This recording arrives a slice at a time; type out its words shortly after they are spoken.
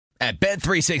At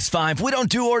Bet365, we don't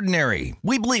do ordinary.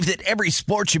 We believe that every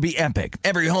sport should be epic.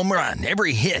 Every home run,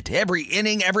 every hit, every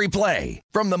inning, every play.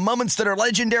 From the moments that are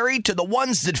legendary to the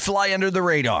ones that fly under the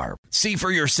radar. See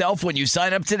for yourself when you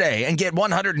sign up today and get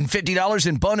 $150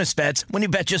 in bonus bets when you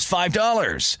bet just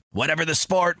 $5. Whatever the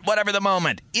sport, whatever the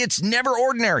moment, it's never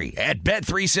ordinary at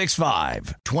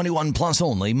Bet365. 21 plus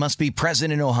only. Must be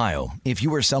present in Ohio. If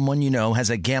you or someone you know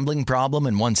has a gambling problem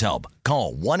and wants help,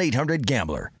 call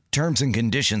 1-800-GAMBLER. Terms and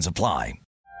conditions apply.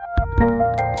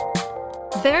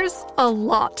 There's a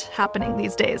lot happening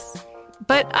these days,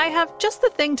 but I have just the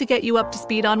thing to get you up to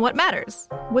speed on what matters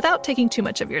without taking too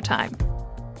much of your time.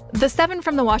 The 7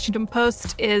 from the Washington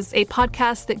Post is a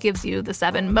podcast that gives you the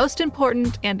 7 most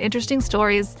important and interesting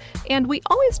stories, and we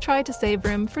always try to save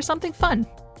room for something fun.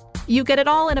 You get it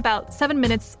all in about 7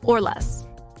 minutes or less.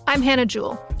 I'm Hannah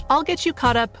Jewell. I'll get you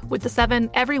caught up with the 7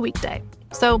 every weekday.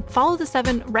 So follow the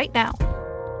 7 right now.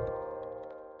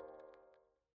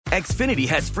 Xfinity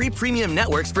has free premium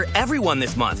networks for everyone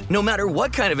this month, no matter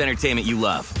what kind of entertainment you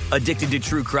love. Addicted to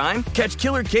true crime? Catch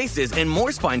killer cases and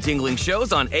more spine-tingling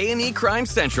shows on A&E Crime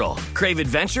Central. Crave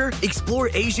adventure? Explore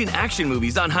Asian action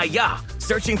movies on Hayya.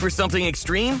 Searching for something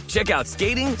extreme? Check out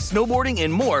skating, snowboarding,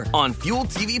 and more on Fuel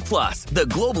TV Plus, the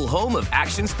global home of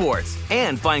action sports.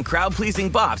 And find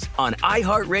crowd-pleasing bops on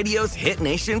iHeartRadio's Hit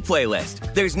Nation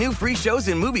playlist. There's new free shows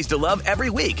and movies to love every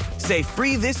week. Say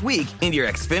free this week in your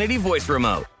Xfinity voice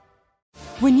remote.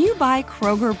 When you buy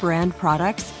Kroger brand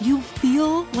products, you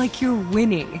feel like you're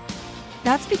winning.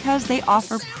 That's because they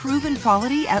offer proven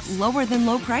quality at lower than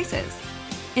low prices.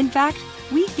 In fact,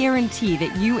 we guarantee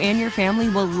that you and your family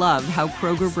will love how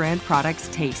Kroger brand products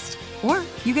taste, or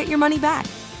you get your money back.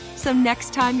 So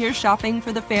next time you're shopping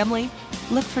for the family,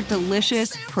 look for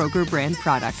delicious Kroger brand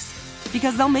products,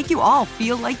 because they'll make you all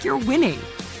feel like you're winning.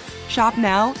 Shop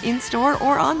now, in-store,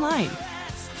 or online.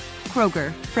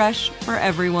 Kroger, fresh for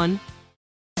everyone.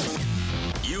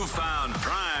 You found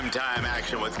primetime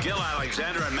action with Gil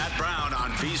Alexander and Matt Brown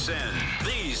on VSiN,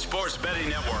 the Sports Betting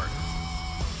Network.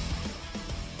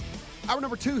 Hour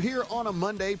number 2 here on a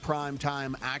Monday,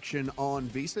 primetime action on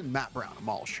VSiN. Matt Brown,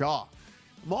 Amal Shaw.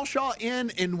 Amal Shaw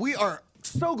in, and we are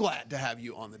so glad to have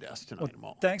you on the desk tonight,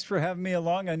 Amal. Thanks for having me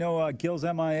along. I know Gil's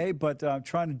MIA, but I'm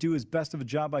trying to do as best of a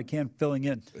job I can filling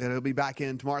in. And he'll be back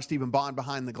in tomorrow. Stephen Bond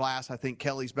behind the glass. I think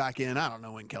Kelly's back in. I don't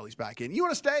know when Kelly's back in. You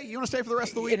want to stay? You want to stay for the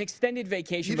rest of the week? An extended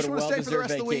vacation, but a well-deserved vacation. You just want to stay for the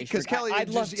rest of the week? Because Kelly, I'd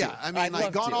love to. Yeah, I mean,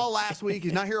 like, gone all last week.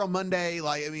 He's not here on Monday.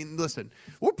 Like, I mean, listen,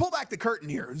 we'll pull back the curtain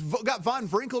here. Got Von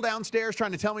Vrinkle downstairs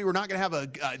trying to tell me we're not going to have a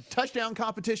touchdown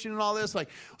competition and all this. Like,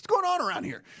 what's going on around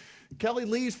here? Kelly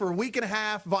leaves for a week and a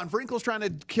half. Von Vrinkle's trying to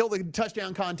kill the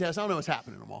touchdown contest. I don't know what's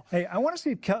happening to them all. Hey, I want to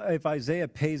see if Isaiah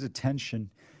pays attention.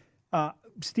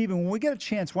 Stephen, when we get a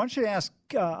chance, why don't you ask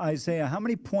Isaiah how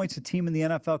many points a team in the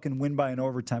NFL can win by in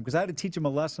overtime? Because I had to teach him a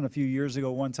lesson a few years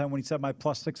ago one time when he said my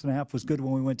plus 6.5 was good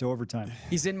when we went to overtime.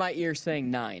 He's in my ear saying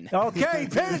 9. Okay,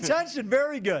 pay attention.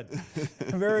 Very good.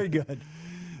 Very good.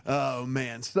 Oh,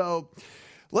 man. So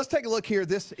let's take a look here.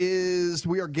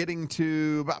 We are getting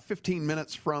to about 15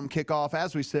 minutes from kickoff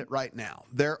as we sit right now.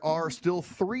 There are still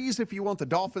 3s if you want the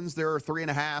Dolphins. There are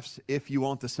 3.5s if you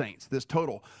want the Saints. This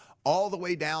total all the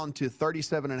way down to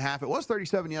 37.5. It was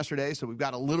 37 yesterday, so we've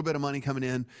got a little bit of money coming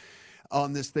in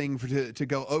on this thing to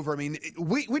go over. I mean,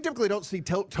 we typically don't see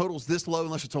totals this low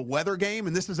unless it's a weather game,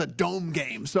 and this is a dome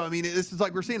game. So, I mean, this is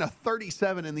like we're seeing a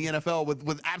 37 in the NFL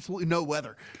with absolutely no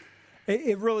weather.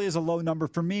 It really is a low number.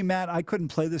 For me, Matt, I couldn't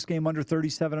play this game under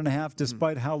 37.5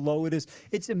 despite how low it is.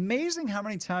 It's amazing how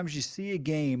many times you see a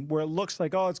game where it looks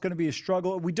like, oh, it's going to be a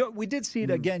struggle. We did see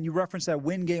it again. You referenced that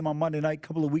win game on Monday night a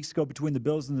couple of weeks ago between the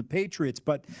Bills and the Patriots.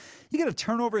 But you get a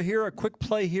turnover here, a quick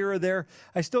play here or there.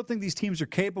 I still think these teams are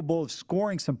capable of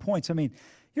scoring some points. I mean,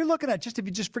 you're looking at if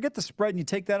you just forget the spread and you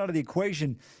take that out of the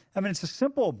equation, I mean, it's a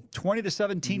simple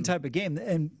 20-17 type of game.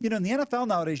 And, in the NFL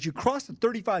nowadays, you cross the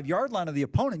 35-yard line of the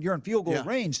opponent, you're in field goal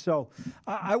range. So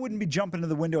I wouldn't be jumping to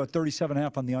the window at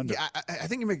 37.5 on the under. Yeah, I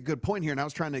think you make a good point here. And I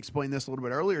was trying to explain this a little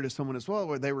bit earlier to someone as well,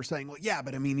 where they were saying, well, yeah,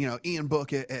 but I mean, Ian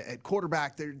Book at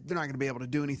quarterback, they're not going to be able to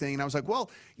do anything. And I was like, well,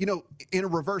 in a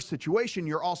reverse situation,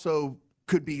 you're also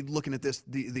could be looking at this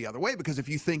the other way, because if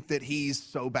you think that he's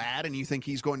so bad and you think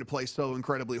he's going to play so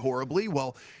incredibly horribly,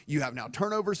 well, you have now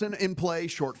turnovers in play,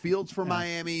 short fields for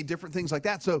Miami, different things like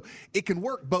that. So it can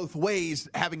work both ways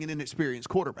having an inexperienced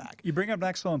quarterback. You bring up an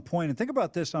excellent point. And think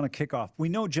about this on a kickoff. We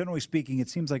know, generally speaking, it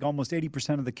seems like almost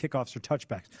 80% of the kickoffs are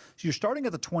touchbacks. So you're starting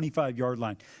at the 25-yard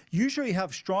line. Usually you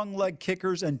have strong leg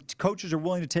kickers, and coaches are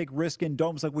willing to take risk in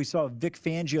domes, like we saw Vic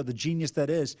Fangio, the genius that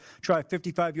is, try a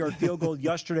 55-yard field goal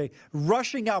yesterday.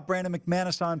 rushing out Brandon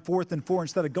McManus on 4th and 4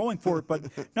 instead of going for it. But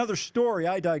another story,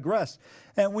 I digress.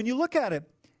 And when you look at it,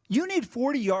 you need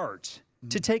 40 yards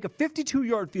to take a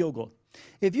 52-yard field goal.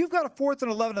 If you've got a 4th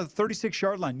and 11 at the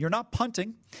 36-yard line, you're not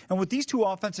punting. And with these two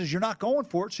offenses, you're not going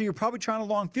for it, so you're probably trying a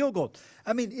long field goal.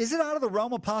 I mean, is it out of the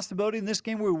realm of possibility in this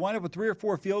game where we wind up with 3 or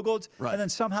 4 field goals, and then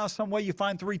somehow, some way you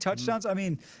find 3 touchdowns? I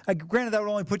mean, granted, that would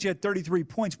only put you at 33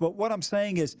 points, but what I'm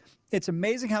saying is it's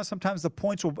amazing how sometimes the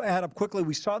points will add up quickly.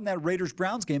 We saw it in that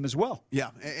Raiders-Browns game as well. Yeah,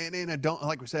 and in a dome,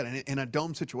 like we said, in a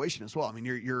dome situation as well. I mean,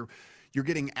 you're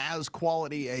getting as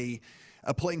quality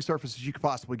a playing surface as you could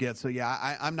possibly get. So,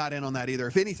 yeah, I'm not in on that either.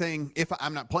 If anything, if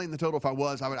I'm not playing the total, if I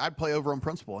was, I'd play over on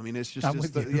principle. I mean, it's just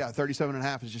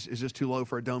 37.5 is just too low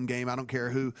for a dome game. I don't care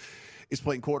who is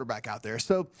playing quarterback out there.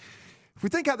 So, if we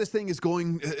think how this thing is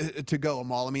going to go,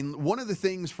 Amal, I mean, one of the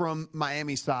things from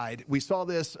Miami's side, we saw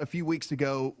this a few weeks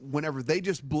ago whenever they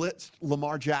just blitzed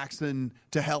Lamar Jackson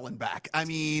to hell and back. I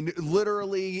mean,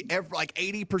 literally, like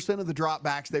 80% of the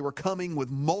dropbacks, they were coming with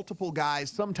multiple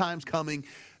guys, sometimes coming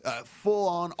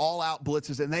full-on, all-out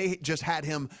blitzes, and they just had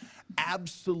him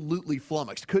absolutely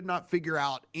flummoxed. Could not figure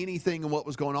out anything in what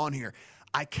was going on here.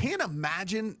 I can't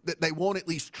imagine that they won't at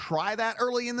least try that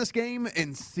early in this game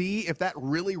and see if that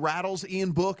really rattles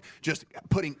Ian Book, just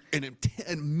putting an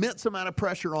immense amount of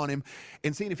pressure on him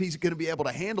and seeing if he's going to be able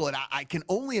to handle it. I can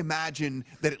only imagine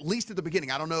that at least at the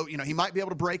beginning, I don't know, he might be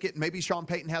able to break it. Maybe Sean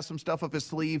Payton has some stuff up his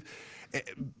sleeve,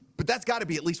 but that's got to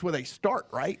be at least where they start,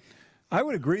 right? I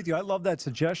would agree with you. I love that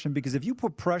suggestion because if you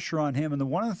put pressure on him, and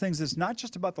one of the things is not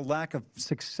just about the lack of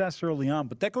success early on,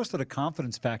 but that goes to the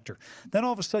confidence factor. Then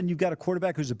all of a sudden you've got a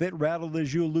quarterback who's a bit rattled,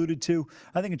 as you alluded to.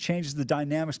 I think it changes the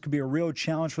dynamics, could be a real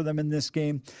challenge for them in this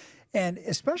game. And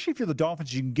especially if you're the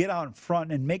Dolphins, you can get out in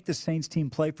front and make the Saints team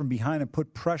play from behind and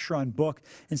put pressure on Book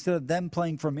instead of them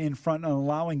playing from in front and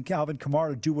allowing Calvin Kamara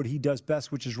to do what he does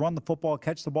best, which is run the football,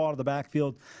 catch the ball out of the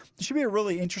backfield. This should be a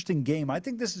really interesting game. I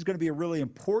think this is going to be a really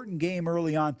important game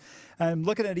early on. I'm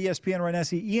looking at ESPN right now.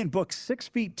 See Ian Book, 6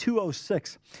 feet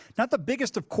 206. Not the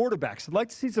biggest of quarterbacks. I'd like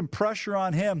to see some pressure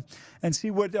on him and see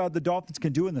what the Dolphins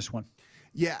can do in this one.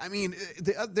 Yeah, I mean,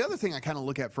 the other thing I kind of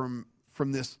look at from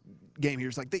this game here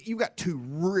is like that you've got 2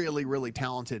 really, really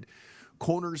talented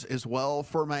corners as well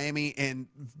for Miami and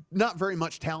not very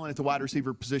much talent at the wide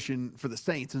receiver position for the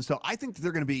Saints. And so I think that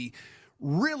they're going to be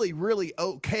really, really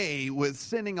okay with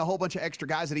sending a whole bunch of extra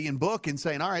guys at Ian Book and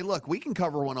saying, all right, look, we can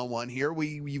cover one-on-one here.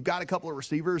 You've got a couple of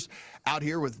receivers out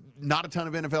here with not a ton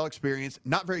of NFL experience,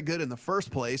 not very good in the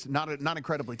first place, not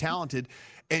incredibly talented.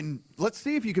 And let's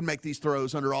see if you can make these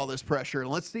throws under all this pressure. And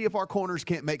let's see if our corners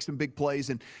can't make some big plays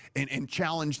and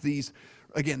challenge these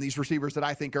receivers that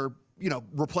I think are,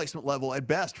 replacement level at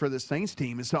best for this Saints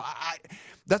team. And so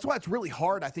that's why it's really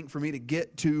hard, I think, for me to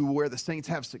get to where the Saints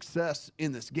have success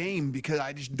in this game, because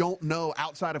I just don't know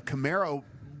outside of Camaro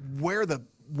where the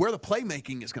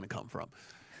playmaking is going to come from.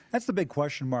 That's the big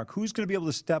question mark. Who's going to be able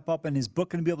to step up, and is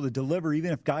Book going to be able to deliver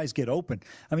even if guys get open?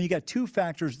 I mean, you got 2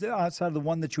 factors outside of the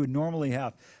one that you would normally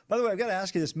have. By the way, I've got to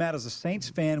ask you this, Matt, as a Saints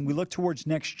fan, we look towards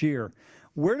next year.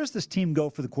 Where does this team go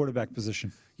for the quarterback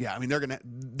position? Yeah, I mean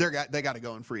they got to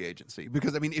go in free agency,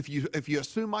 because I mean if you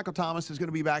assume Michael Thomas is going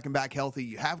to be back healthy,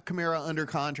 you have Kamara under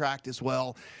contract as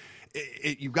well.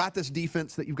 You've got this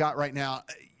defense that you've got right now.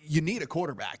 You need a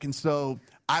quarterback, and so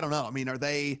I don't know. I mean, are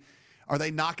they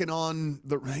knocking on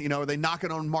are they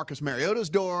knocking on Marcus Mariota's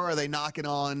door? Are they knocking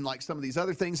on like some of these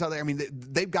other things out there? I mean,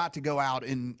 they've got to go out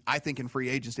and I think in free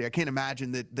agency. I can't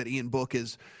imagine that Ian Book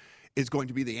is going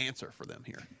to be the answer for them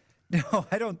here. No,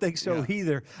 I don't think so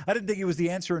either. I didn't think he was the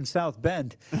answer in South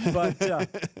Bend. But,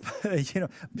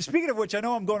 speaking of which, I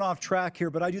know I'm going off track here,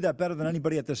 but I do that better than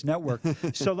anybody at this network.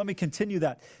 So let me continue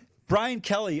that. Brian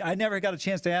Kelly, I never got a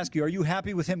chance to ask you, are you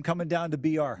happy with him coming down to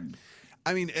BR?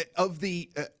 I mean,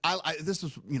 this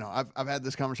is, I've had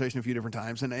this conversation a few different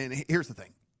times, and here's the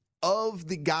thing. Of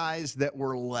the guys that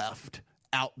were left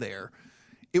out there,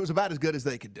 it was about as good as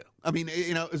they could do. I mean,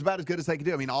 it was about as good as they could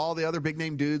do. I mean, all the other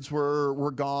big-name dudes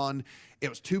were gone. It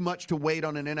was too much to wait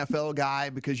on an NFL guy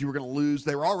because you were going to lose.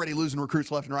 They were already losing recruits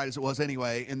left and right as it was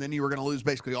anyway, and then you were going to lose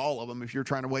basically all of them if you're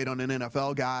trying to wait on an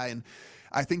NFL guy. And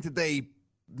I think that they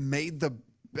made the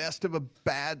best of a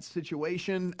bad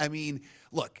situation. I mean,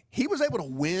 look, he was able to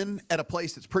win at a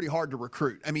place that's pretty hard to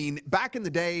recruit. I mean, back in the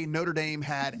day, Notre Dame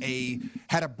had a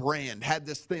brand, had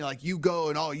this thing like you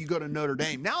go to Notre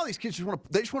Dame. Now these kids just want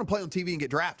to play on TV and get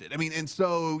drafted. I mean, and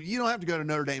so you don't have to go to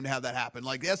Notre Dame to have that happen.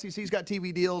 Like the SEC's got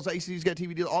TV deals, ACC's got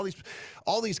TV deals,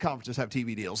 all these conferences have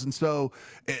TV deals. And so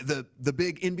the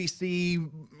big NBC,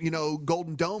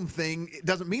 Golden Dome thing, it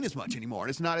doesn't mean as much anymore.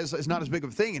 It's not as big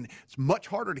of a thing, and it's much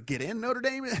harder to get in Notre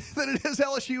Dame than it is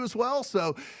LSU as well.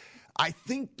 So I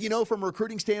think, from a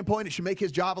recruiting standpoint, it should make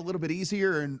his job a little bit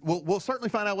easier, and we'll certainly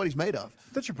find out what he's made of.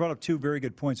 I thought you brought up two very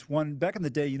good points. One, back in the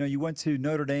day, you went to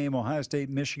Notre Dame, Ohio State,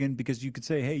 Michigan, because you could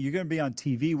say, hey, you're going to be on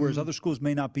TV, whereas other schools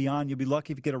may not be on. You'll be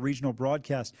lucky if you get a regional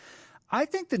broadcast. I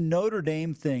think the Notre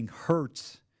Dame thing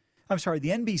hurts. I'm sorry, the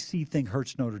NBC thing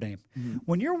hurts Notre Dame. Mm-hmm.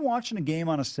 When you're watching a game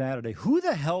on a Saturday, who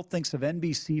the hell thinks of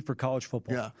NBC for college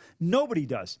football? Yeah. Nobody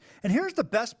does. And here's the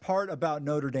best part about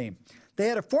Notre Dame. They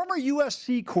had a former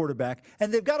USC quarterback,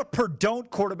 and they've got a Perdon't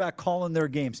quarterback calling their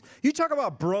games. You talk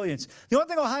about brilliance. The only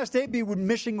thing Ohio State would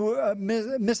missing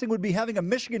would be having a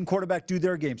Michigan quarterback do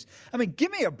their games. I mean,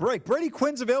 give me a break. Brady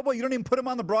Quinn's available. You don't even put him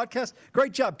on the broadcast.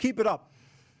 Great job. Keep it up.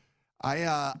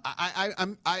 I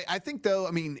think, though,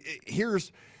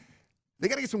 they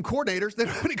got to get some coordinators. They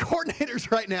don't have any coordinators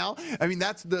right now. I mean,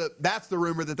 that's the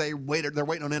rumor that they're waiting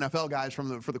on NFL guys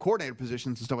for the coordinator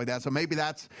positions and stuff like that. So maybe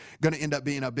that's going to end up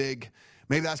being a big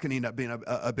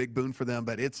boon for them.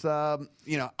 But it's I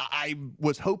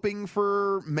was hoping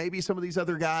for maybe some of these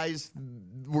other guys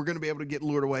were going to be able to get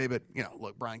lured away. But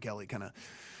look, Brian Kelly kind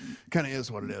of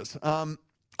is what it is. All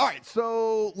right,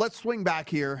 so let's swing back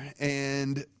here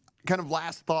and kind of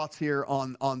last thoughts here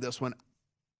on this one.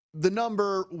 The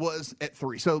number was at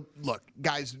 3. So, look,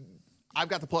 guys, I've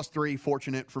got the +3.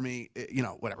 Fortunate for me,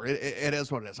 whatever. It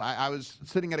is what it is. I was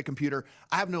sitting at a computer.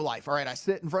 I have no life, all right? I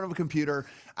sit in front of a computer.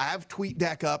 I have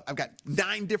TweetDeck up. I've got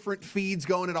 9 different feeds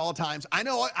going at all times. I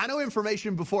know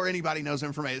information before anybody knows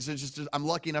information. It's just I'm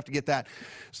lucky enough to get that.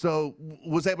 So,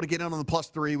 was able to get in on the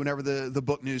 +3 whenever the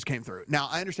book news came through. Now,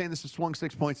 I understand this has swung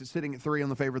 6 points. It's sitting at 3 on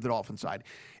the favor of the Dolphins side.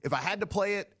 If I had to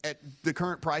play it at the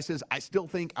current prices, I still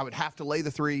think I would have to lay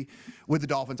the 3 with the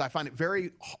Dolphins. I find it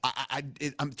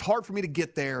it's hard for me to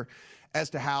get there as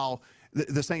to how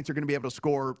the Saints are going to be able to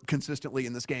score consistently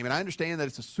in this game. And I understand that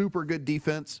it's a super good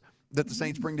defense that the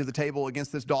Saints bring to the table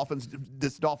against this Dolphins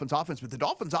offense. But the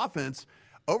Dolphins offense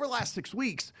over the last 6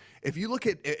 weeks, if you look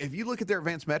at their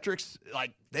advanced metrics,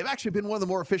 like they've actually been one of the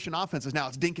more efficient offenses. Now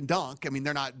it's dink and dunk. I mean,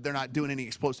 they're not doing any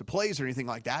explosive plays or anything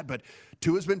like that, but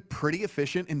Tua's been pretty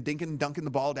efficient in dinking and dunking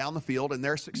the ball down the field, and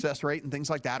their success rate and things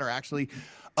like that are actually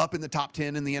up in the top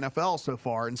 10 in the NFL so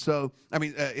far. And so,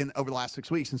 over the last 6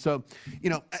 weeks. And so,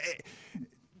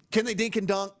 can they dink and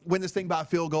dunk, win this thing by a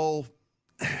field goal?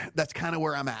 That's kind of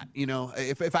where I'm at,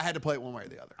 if I had to play it one way or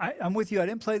the other. I'm with you. I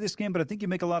didn't play this game, but I think you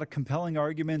make a lot of compelling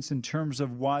arguments in terms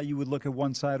of why you would look at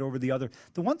one side over the other.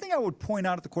 The one thing I would point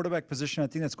out at the quarterback position, I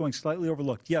think that's going slightly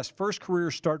overlooked. Yes, first career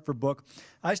start for Book.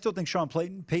 I still think Sean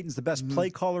Payton's the best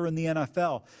play caller in the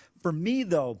NFL. For me,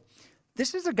 though,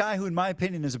 this is a guy who, in my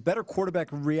opinion, is a better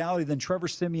quarterback in reality than Trevor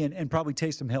Siemian and probably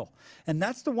Taysom Hill. And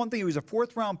that's the one thing. He was a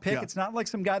 4th-round pick. Yeah. It's not like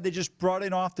some guy they just brought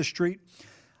in off the street.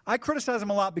 I criticize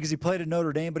him a lot because he played at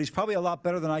Notre Dame, but he's probably a lot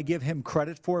better than I give him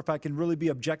credit for if I can really be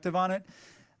objective on it.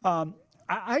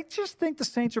 I just think the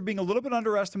Saints are being a little bit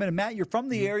underestimated. Matt, you're from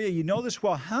the area. You know this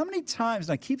well. How many times,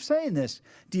 and I keep saying this,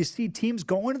 do you see teams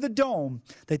go into the Dome,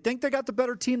 they think they got the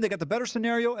better team, they got the better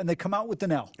scenario, and they come out with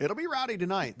an L? It'll be rowdy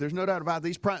tonight. There's no doubt about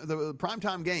it. The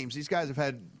primetime games, these guys have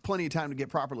had plenty of time to get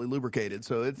properly lubricated.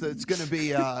 So it's going to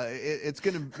be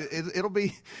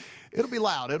it'll be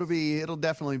loud. It'll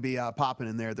definitely be popping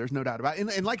in there. There's no doubt about it.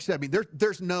 And like you said,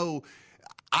 there's no.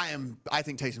 I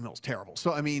think Taysom Hill's terrible.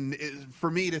 So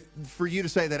for you to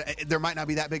say that there might not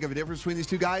be that big of a difference between these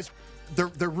two guys,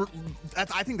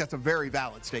 I think that's a very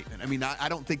valid statement. I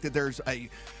don't think that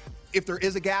if there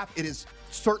is a gap, it is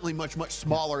certainly much, much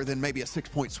smaller than maybe a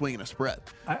 6-point swing in a spread.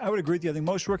 I would agree with you. I think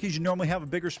most rookies, you normally have a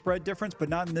bigger spread difference, but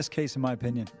not in this case, in my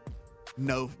opinion.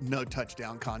 No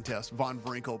touchdown contest. Von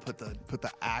Vrinkle put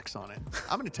the axe on it.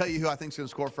 I'm going to tell you who I think is going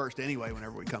to score first anyway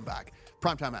whenever we come back.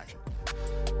 Primetime action.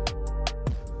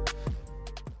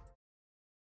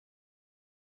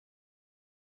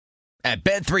 At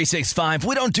Bet365,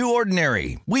 we don't do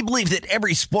ordinary. We believe that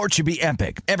every sport should be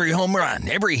epic. Every home run,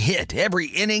 every hit, every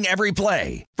inning, every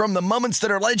play. From the moments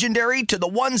that are legendary to the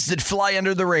ones that fly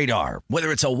under the radar.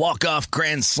 Whether it's a walk-off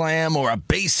grand slam or a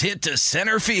base hit to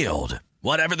center field.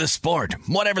 Whatever the sport,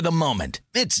 whatever the moment.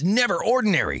 It's never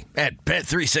ordinary at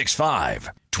Bet365.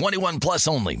 21 plus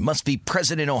only. Must be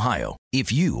present in Ohio.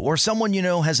 If you or someone you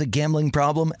know has a gambling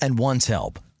problem and wants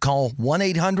help, call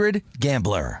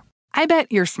 1-800-GAMBLER. I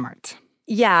bet you're smart.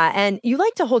 Yeah, and you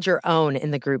like to hold your own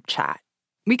in the group chat.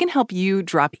 We can help you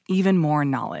drop even more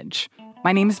knowledge.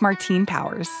 My name is Martine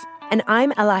Powers. And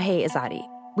I'm Elahe Izadi.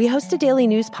 We host a daily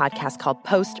news podcast called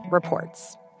Post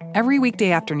Reports. Every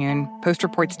weekday afternoon, Post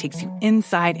Reports takes you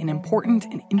inside an important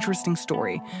and interesting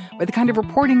story with the kind of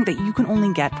reporting that you can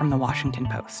only get from the Washington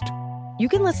Post. You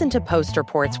can listen to Post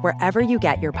Reports wherever you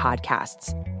get your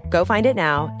podcasts. Go find it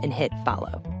now and hit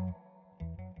follow.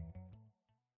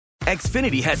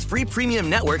 Xfinity has free premium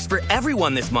networks for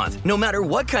everyone this month, no matter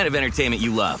what kind of entertainment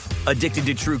you love. Addicted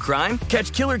to true crime?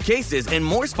 Catch killer cases and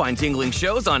more spine-tingling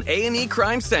shows on A&E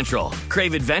Crime Central.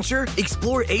 Crave adventure?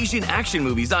 Explore Asian action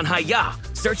movies on Hi-YAH.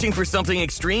 Searching for something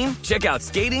extreme? Check out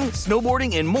skating,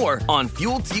 snowboarding, and more on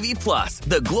Fuel TV Plus,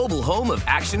 the global home of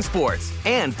action sports.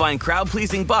 And find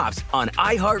crowd-pleasing bops on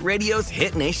iHeartRadio's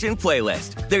Hit Nation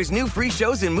playlist. There's new free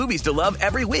shows and movies to love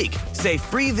every week. Say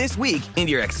free this week in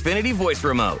your Xfinity voice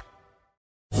remote.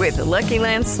 With the Lucky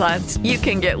Land Slots, you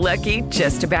can get lucky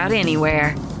just about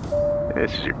anywhere.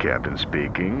 This is your captain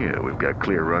speaking. We've got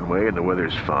clear runway and the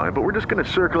weather's fine, but we're just going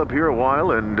to circle up here a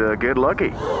while and get lucky.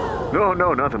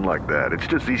 No, nothing like that. It's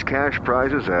just these cash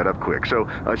prizes add up quick. So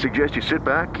I suggest you sit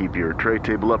back, keep your tray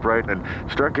table upright, and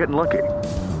start getting lucky.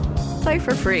 Play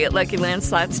for free at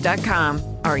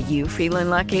LuckyLandSlots.com. Are you feeling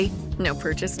lucky? No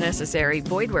purchase necessary.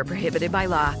 Void where prohibited by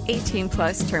law. 18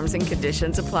 plus terms and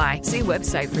conditions apply. See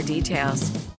website for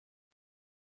details.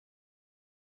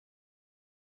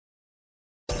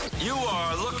 You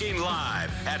are looking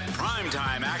live at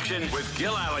Primetime Action with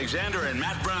Gil Alexander and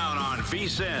Matt Brown on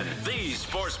VSiN, the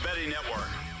Sports Betting Network.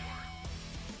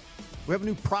 We have a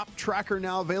new prop tracker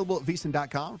now available at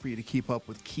VSiN.com for you to keep up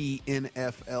with key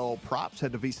NFL props.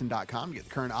 Head to VSiN.com to get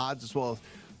the current odds as well as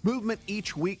movement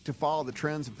each week to follow the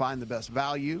trends and find the best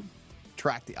value.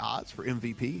 Track the odds for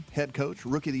MVP, head coach,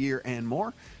 rookie of the year, and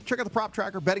more. Check out the prop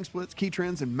tracker, betting splits, key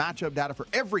trends, and matchup data for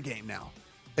every game now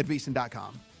at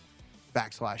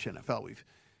VSiN.com/NFL. We've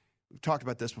talked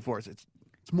about this before. It's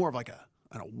more of like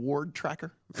an award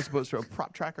tracker as opposed to a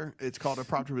prop tracker. It's called a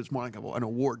prop tracker. It's more like an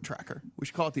award tracker. We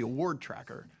should call it the award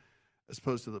tracker as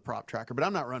opposed to the prop tracker. But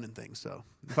I'm not running things, so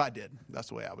if I did, that's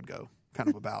the way I would go, kind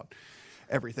of about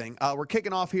everything. We're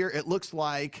kicking off here. It looks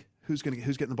like who's getting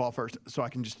the ball first, so I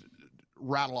can just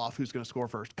rattle off who's going to score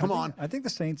first. Come on. I think the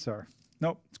Saints are.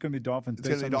 Nope, it's going to be Dolphins. It's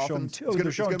going to be Dolphins. It's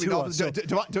going to be Dolphins.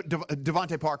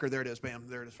 Devontae Parker. There it is. Bam.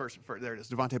 There it is. First. There it is.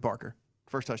 Devontae Parker.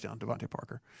 First touchdown. Devontae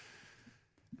Parker.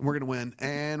 And we're going to win.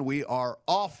 And we are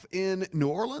off in New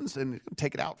Orleans and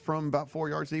take it out from about 4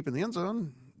 yards deep in the end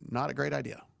zone. Not a great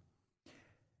idea.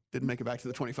 Didn't make it back to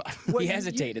the 25. He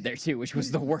hesitated there, too, which was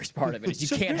the worst part of it,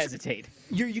 is you can't hesitate.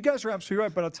 You guys are absolutely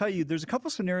right, but I'll tell you, there's a couple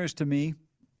scenarios to me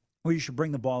where you should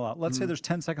bring the ball out. Let's say there's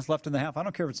 10 seconds left in the half. I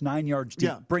don't care if it's 9 yards deep.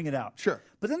 Yeah. Bring it out. Sure.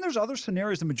 But then there's other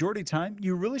scenarios, the majority of the time,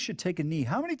 you really should take a knee.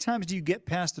 How many times do you get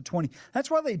past the 20?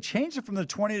 That's why they changed it from the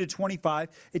 20 to 25.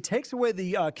 It takes away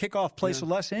the kickoff play, so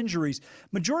less injuries.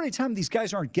 Majority of the time, these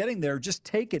guys aren't getting there. Just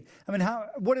take it. I mean,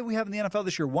 what did we have in the NFL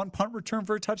this year? One punt return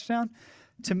for a touchdown?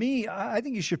 To me, I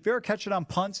think you should fair catch it on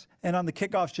punts, and on the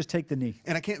kickoffs, just take the knee.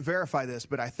 And I can't verify this,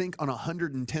 but I think on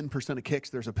 110% of kicks,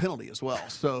 there's a penalty as well.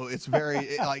 So it's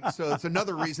very so it's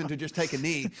another reason to just take a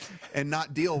knee and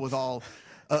not deal with all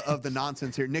of the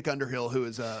nonsense here. Nick Underhill, who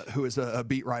is a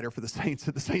beat writer for the Saints,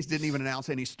 the Saints didn't even announce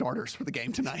any starters for the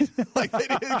game tonight.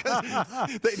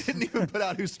 They didn't even put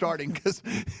out who's starting because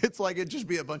it's like it'd just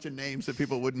be a bunch of names that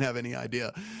people wouldn't have any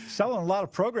idea. Selling a lot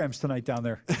of programs tonight down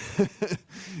there.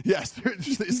 Yes,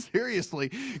 seriously,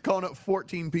 calling up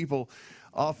 14 people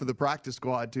off of the practice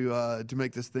squad to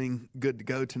make this thing good to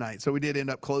go tonight. So we did end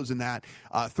up closing that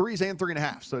 3s and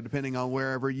 3.5. So depending on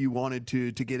wherever you wanted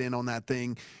to get in on that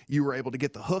thing, you were able to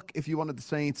get the hook if you wanted the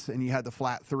Saints, and you had the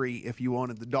flat 3 if you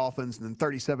wanted the Dolphins. And then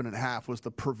 37.5 was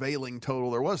the prevailing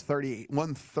total. There was 38,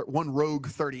 one rogue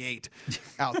 38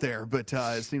 out there, but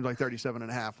it seems like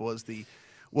 37.5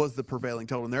 was the prevailing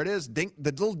total. And there it is, the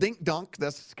little dink dunk.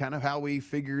 That's kind of how we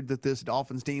figured that this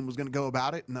Dolphins team was going to go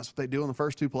about it, and that's what they do in the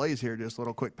first 2 plays here, just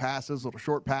little quick passes, little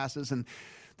short passes, and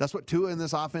that's what Tua in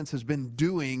this offense has been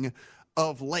doing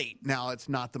of late. Now, it's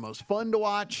not the most fun to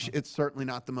watch. It's certainly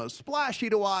not the most splashy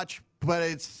to watch, but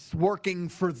it's working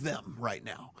for them right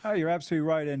now. Oh, you're absolutely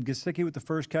right. And Gesicki with the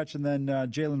first catch, and then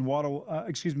Jalen Waddle.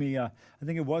 I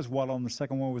think it was Waddle on the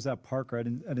second one. Was that Parker? I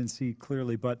didn't see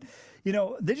clearly, but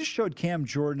they just showed Cam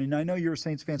Jordan, and I know you're a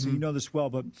Saints fan, so you know this well.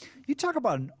 But you talk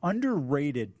about an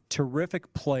underrated,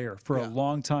 terrific player for a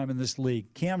long time in this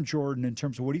league, Cam Jordan, in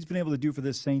terms of what he's been able to do for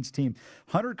this Saints team.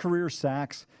 100 career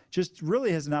sacks, just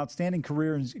really has an outstanding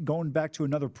career, and going back to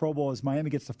another Pro Bowl as Miami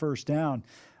gets the first down.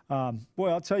 Boy,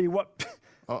 I'll tell you what.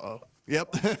 Uh-oh.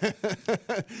 Yep.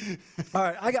 All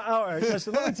right.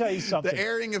 Listen, let me tell you something. The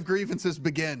airing of grievances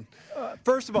begin.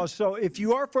 First of all, so if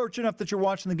you are fortunate enough that you're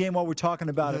watching the game while we're talking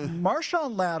about it,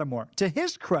 Marshawn Lattimore, to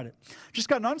his credit, just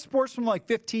got an unsportsmanlike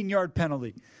 15-yard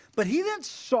penalty. But he then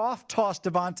soft-tossed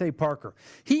Devontae Parker.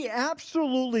 He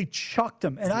absolutely chucked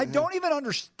him, and I don't even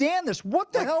understand this.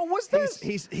 What the hell was this?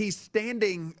 He's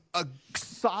standing a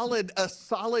solid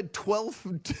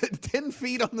 10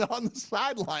 feet on the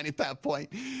sideline at that point.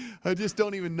 I just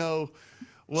don't even know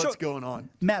What's going on?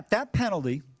 Matt, that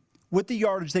penalty with the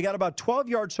yardage, they got about 12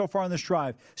 yards so far on this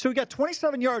drive. So we got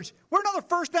 27 yards. We're another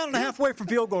first down and a half away from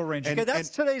field goal range. Okay, that's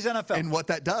today's NFL. And what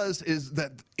that does is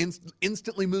that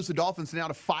instantly moves the Dolphins now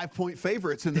to 5-point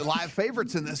favorites and the live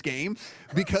favorites in this game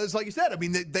because, like you said, I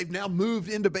mean, they've now moved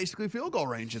into basically field goal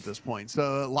range at this point.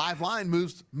 So live line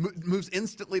moves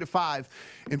instantly to 5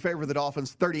 in favor of the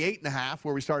Dolphins, 38.5,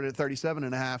 where we started at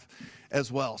 37.5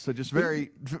 as well. So just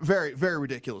very, very, very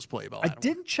ridiculous play by Lattimore. I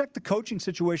didn't check the coaching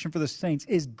situation for the Saints.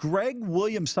 Is Greg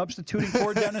Williams substituting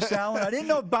for Dennis Allen? I didn't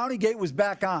know if Bounty Gate was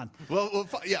back on. Well,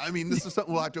 yeah, I mean, this is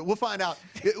something we'll find out.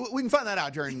 We can find that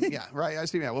out during, right? I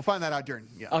see, we'll find that out during,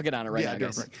 I'll get on it right now,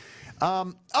 guys.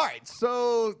 All right,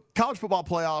 so college football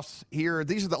playoffs here.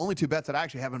 These are the only 2 bets that I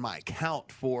actually have in my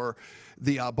account for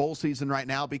the bowl season right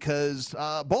now because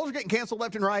bowls are getting canceled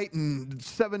left and right, and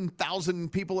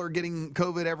 7,000 people are getting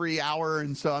COVID every hour,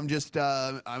 and so I'm just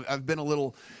I've been a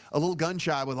little gun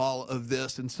shy with all of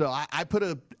this, and so I put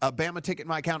a Bama ticket in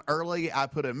my account early. I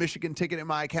put a Michigan ticket in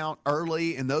my account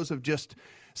early, and those have just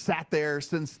sat there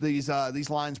since these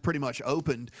lines pretty much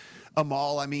opened.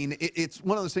 Amal, I mean, it's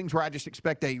one of those things where I just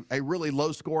expect a really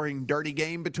low-scoring, dirty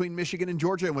game between Michigan and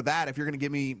Georgia. And with that, if you're going to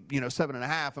give me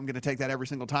 7.5, I'm going to take that every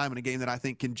single time in a game that I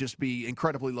think can just be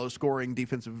incredibly low-scoring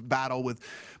defensive battle with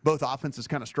both offenses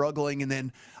kind of struggling. And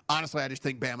then, honestly, I just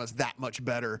think Bama's that much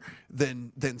better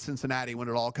than Cincinnati when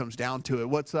it all comes down to it.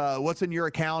 What's in your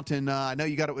account? And I know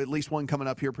you got at least one coming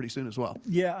up here pretty soon as well.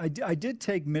 Yeah, I did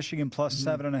take Michigan plus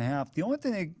 7.5. The only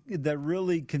thing that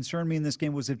really concerned me in this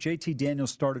game was if JT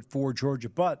Daniels started for Georgia.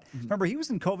 But remember, he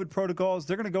was in COVID protocols.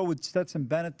 They're going to go with Stetson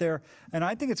Bennett there. And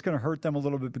I think it's going to hurt them a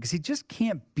little bit because he just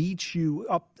can't beat you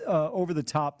up over the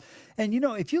top. And,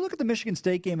 if you look at the Michigan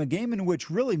State game, a game in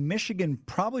which really Michigan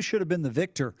probably should have been the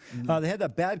victor. They had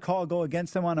that bad call go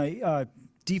against them on a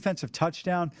defensive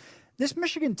touchdown. This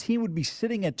Michigan team would be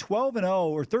sitting at 12-0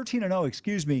 or 13-0,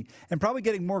 excuse me, and probably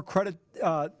getting more credit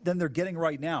than they're getting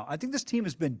right now. I think this team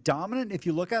has been dominant. If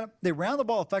you look at it, they ran the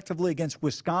ball effectively against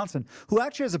Wisconsin, who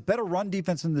actually has a better run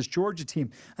defense than this Georgia team.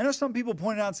 I know some people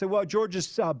pointed out and say, well,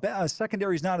 Georgia's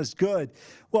secondary is not as good.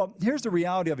 Well, here's the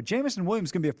reality of it. Jamison Williams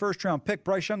is going to be a first-round pick.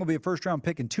 Bryce Young will be a first-round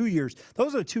pick in 2 years.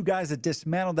 Those are the 2 guys that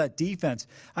dismantled that defense.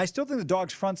 I still think the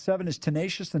Dogs' front 7 is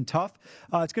tenacious and tough.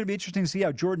 It's going to be interesting to see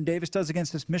how Jordan Davis does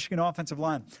against this Michigan offensive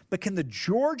line. But can the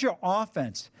Georgia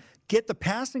offense get the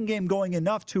passing game going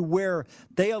enough to where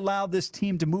they allow this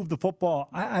team to move the football?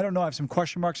 I don't know. I have some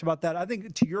question marks about that. I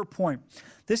think, to your point,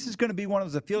 this is going to be one of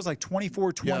those that feels like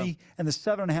 24-20, and the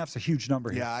 7.5 is a huge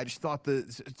number here. Yeah, I just thought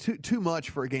too much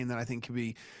for a game that I think could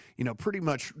be, pretty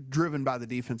much driven by the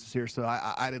defenses here. So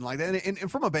I didn't like that.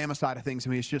 And from a Bama side of things, I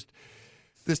mean, it's just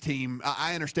this team.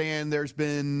 I understand there's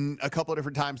been a couple of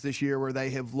different times this year where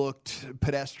they have looked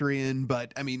pedestrian,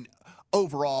 but I mean,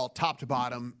 overall, top to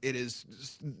bottom, it is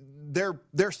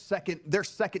their second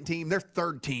team, their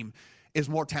third team is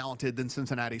more talented than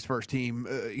Cincinnati's first team.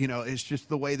 It's just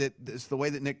the way that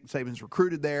Nick Saban's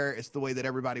recruited there. It's the way that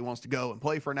everybody wants to go and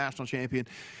play for a national champion.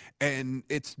 And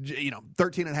it's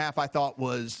 13.5 I thought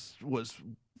was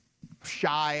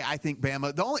shy. I think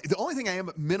Bama. The only thing I am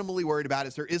minimally worried about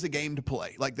is there is a game to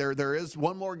play. Like there is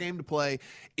one more game to play.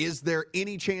 Is there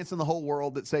any chance in the whole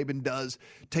world that Saban does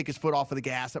take his foot off of the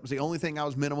gas? That was the only thing I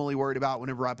was minimally worried about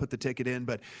whenever I put the ticket in.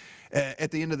 But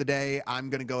at the end of the day, I'm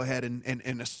going to go ahead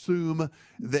and assume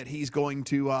that he's going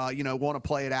to want to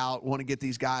play it out, want to get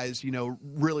these guys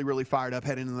really, really fired up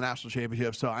heading into the national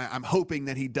championship. So I'm hoping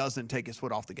that he doesn't take his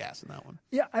foot off the gas in that one.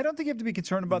 Yeah, I don't think you have to be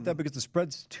concerned about that because the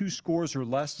spread's 2 scores or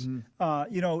less.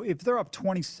 If they're up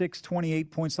 26,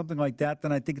 28 points, something like that,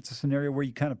 then I think it's a scenario where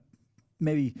you kind of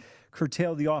maybe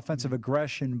curtail the offensive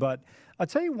aggression. But I'll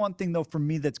tell you one thing, though, for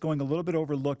me that's going a little bit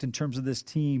overlooked in terms of this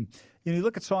team. You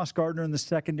look at Sauce Gardner in the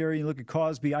secondary, you look at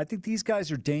Cosby. I think these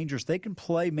guys are dangerous. They can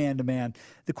play man-to-man.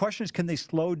 The question is, can they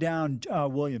slow down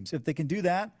Williams? If they can do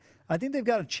that, I think they've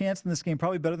got a chance in this game,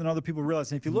 probably better than other people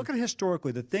realize. And if you look at it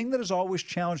historically, the thing that has always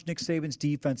challenged Nick Saban's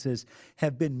defenses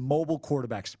have been mobile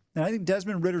quarterbacks. And I think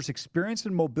Desmond Ritter's experience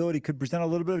and mobility could present a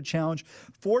little bit of a challenge.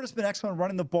 Ford has been excellent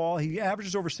running the ball. He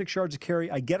averages over 6 yards a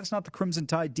carry. I get it's not the Crimson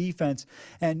Tide defense.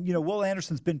 And, Will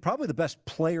Anderson's been probably the best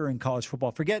player in college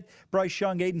football. Forget Bryce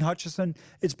Young, Aiden Hutchinson.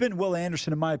 It's been Will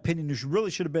Anderson, in my opinion, who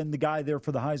really should have been the guy there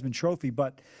for the Heisman Trophy.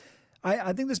 But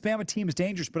I think this Bama team is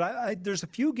dangerous. But there's a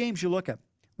few games you look at.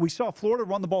 We saw Florida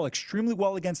run the ball extremely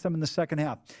well against them in the second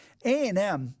half.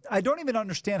 A&M, I don't even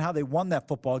understand how they won that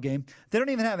football game. They don't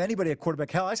even have anybody at quarterback.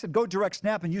 Hell, I said go direct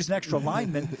snap and use an extra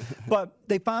lineman. But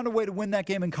they found a way to win that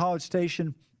game in College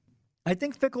Station. I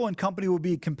think Fickle and company will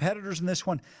be competitors in this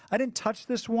one. I didn't touch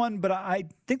this one, but I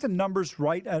think the number's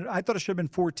right. I thought it should have been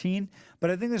 14, but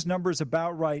I think this number is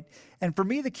about right. And for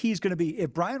me, the key is going to be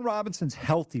if Brian Robinson's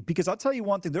healthy, because I'll tell you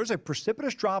one thing, there's a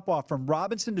precipitous drop-off from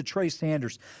Robinson to Trey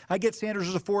Sanders. I get Sanders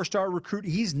as a 4-star recruit.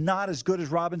 He's not as good as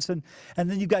Robinson. And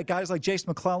then you've got guys like Jason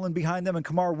McClellan behind them and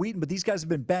Kamar Wheaton, but these guys have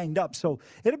been banged up. So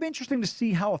it'll be interesting to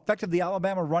see how effective the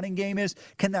Alabama running game is.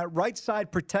 Can that right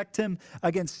side protect him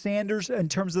against Sanders in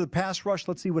terms of the pass rush?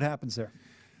 Let's see what happens there.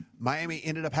 Miami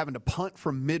ended up having to punt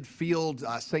from midfield.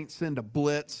 Saints send a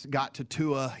blitz, got to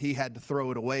Tua. He had to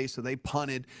throw it away, so they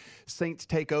punted. Saints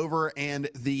take over, and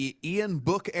the Ian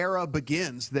Book era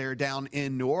begins there down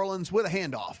in New Orleans with a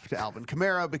handoff to Alvin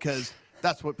Kamara, because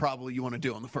that's what probably you want to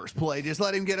do on the first play. Just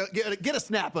let him get a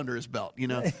snap under his belt, you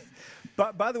know.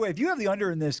 But by the way, if you have the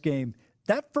under in this game,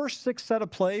 that first 6 set of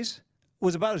plays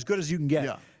was about as good as you can get.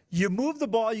 Yeah. You move the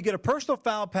ball, you get a personal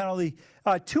foul penalty.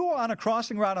 Tua on a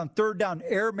crossing route on 3rd down,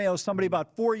 airmails somebody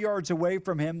about 4 yards away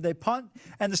from him. They punt,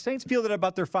 and the Saints field it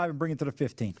about their 5 and bring it to the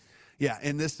 15. Yeah,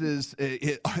 and this is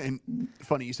and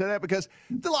funny you say that, because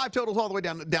the live total's all the way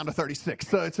down to 36.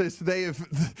 So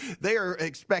they are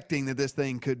expecting that this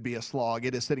thing could be a slog.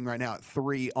 It is sitting right now at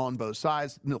 3 on both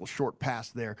sides. A little short pass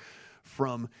there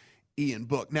from Ian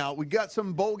Book. Now, we've got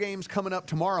some bowl games coming up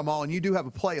tomorrow, Maul, and you do have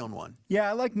a play on one. Yeah,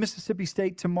 I like Mississippi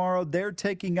State tomorrow. They're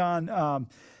taking on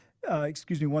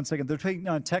excuse me one second. They're taking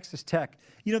on Texas Tech.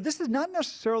 You know, this is not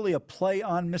necessarily a play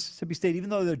on Mississippi State, even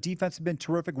though their defense has been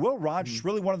terrific. Will Rogers is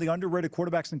really one of the underrated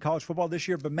quarterbacks in college football this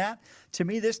year. But, Matt, to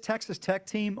me, this Texas Tech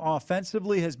team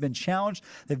offensively has been challenged.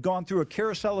 They've gone through a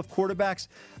carousel of quarterbacks.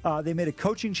 They made a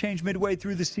coaching change midway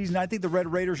through the season. I think the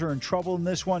Red Raiders are in trouble in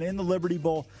this one in the Liberty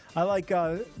Bowl. I like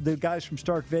the guys from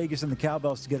Stark Vegas and the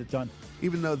Cowbells to get it done.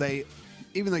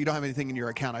 Even though you don't have anything in your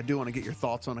account, I do want to get your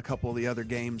thoughts on a couple of the other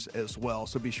games as well.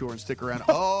 So be sure and stick around.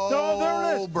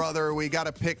 Oh, brother, we got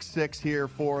a pick 6 here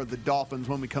for the Dolphins.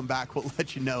 When we come back, we'll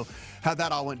let you know how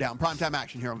that all went down. Primetime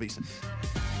action here on VSiN.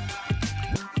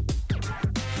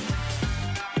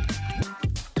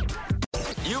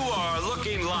 You are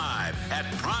looking live at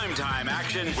Primetime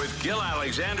Action with Gil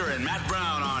Alexander and Matt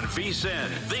Brown on VSiN,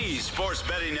 the Sports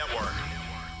Betting Network.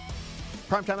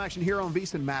 Primetime action here on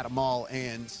VSiN, Matt Amal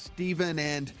and Steven.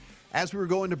 And as we were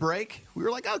going to break, we were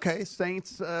like, okay,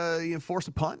 Saints force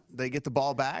a punt. They get the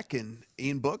ball back, and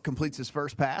Ian Book completes his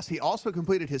first pass. He also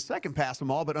completed his second pass,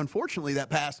 Amal, but unfortunately that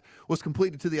pass was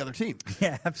completed to the other team.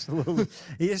 Yeah, absolutely.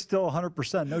 He is still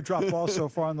 100%. No drop ball so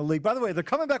far in the league. By the way, they're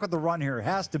coming back with the run here. It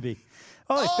has to be.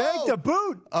 Oh, he faked a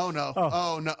boot. Oh, no.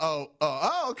 Oh, no.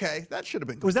 Oh, okay. That should have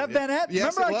been completed. Was that Van Etten?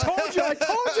 Yes, remember, I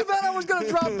told you Van Etten was going to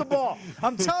drop the ball.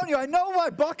 I'm telling you, I know my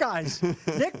Buckeyes.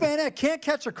 Nick Van Etten can't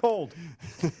catch a cold.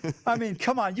 I mean,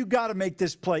 come on. You got to make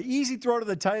this play. Easy throw to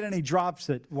the tight end. He drops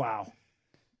it. Wow.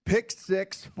 Pick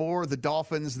 6 for the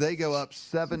Dolphins. They go up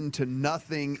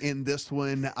 7-0 in this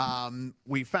one.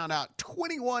 We found out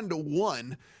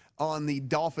 21-1 on the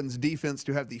Dolphins defense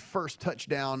to have the first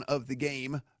touchdown of the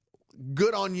game.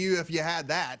 Good on you if you had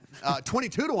that.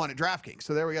 22-1 at DraftKings.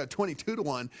 So there we go,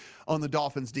 22-1 on the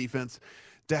Dolphins defense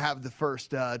to have the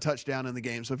first touchdown in the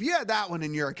game. So if you had that one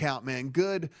in your account, man,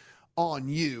 good on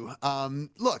you.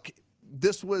 Look,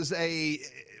 this was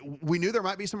we knew there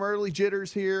might be some early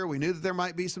jitters here. We knew that there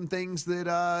might be some things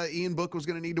that Ian Book was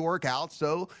going to need to work out.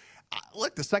 So,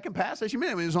 look, the second pass, as you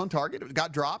mentioned, it was on target. It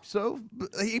got dropped, so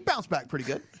he bounced back pretty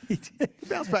good. He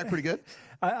bounced back pretty good.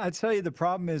 I tell you, the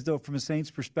problem is, though, from a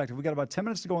Saints perspective, we got about 10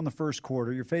 minutes to go in the first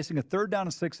quarter. You're facing a 3rd down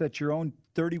and 6 at your own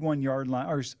 31-yard line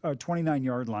or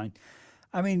 29-yard line.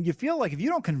 I mean, you feel like if you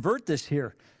don't convert this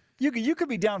here, you could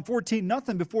be down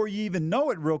 14-0 before you even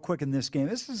know it real quick in this game.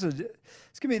 It's going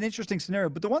to be an interesting scenario.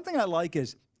 But the one thing I like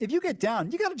is if you get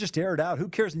down, you got to just air it out. Who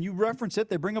cares? And you reference it.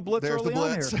 They bring a blitz early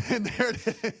on here.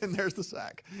 And there's the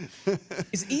sack.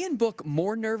 Is Ian Book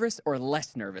more nervous or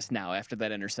less nervous now after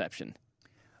that interception?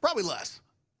 Probably less,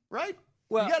 right?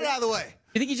 Well, you got it out of the way.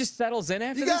 You think he just settles in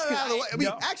after you this? You got it out of the way. I mean,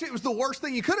 actually, it was the worst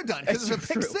thing you could have done because it was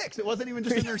a pick 6. It wasn't even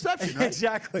just an interception, right?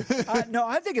 Exactly. No,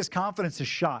 I think his confidence is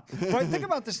shot. Right? Think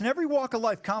about this. In every walk of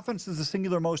life, confidence is the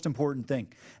singular most important thing.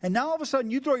 And now all of a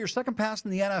sudden, you throw your second pass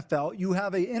in the NFL. You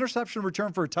have an interception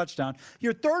return for a touchdown.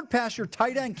 Your third pass, your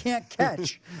tight end can't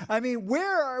catch. I mean,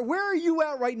 where are you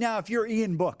at right now if you're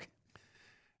Ian Book?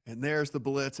 And there's the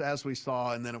blitz, as we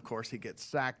saw. And then, of course, he gets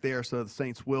sacked there. So the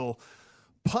Saints will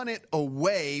punt it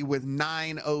away with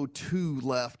 9:02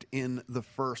 left in the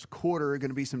first quarter. Going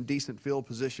to be some decent field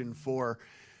position for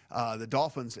the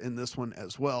Dolphins in this one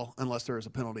as well, unless there is a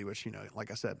penalty, which,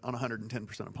 like I said, on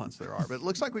 110% of punts there are. But it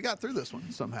looks like we got through this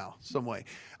one somehow, some way.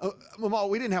 Mamal,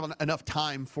 we didn't have enough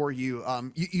time for you.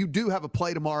 You do have a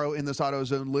play tomorrow in this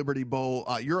AutoZone Liberty Bowl.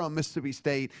 You're on Mississippi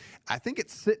State. I think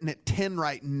it's sitting at 10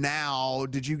 right now.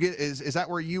 Did you get? Is that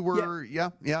where you were? Yeah.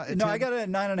 No, 10? I got it at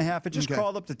 9.5. It just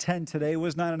crawled up to 10 today. It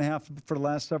was 9.5 for the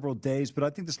last several days, but I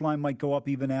think this line might go up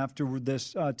even after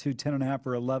this to 10.5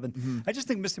 or 11. Mm-hmm. I just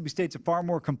think Mississippi State's a far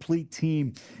more complete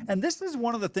team. And this is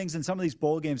one of the things in some of these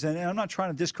bowl games, and I'm not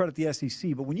trying to discredit the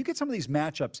SEC, but when you get some of these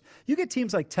matchups, you get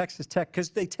teams like Texas Tech, because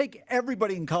they take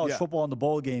everybody in college football in the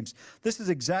bowl games. This is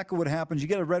exactly what happens. You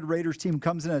get a Red Raiders team who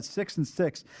comes in at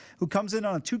 6-6, who comes in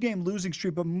on a 2-game losing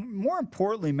streak. But more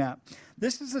importantly, Matt,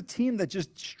 this is a team that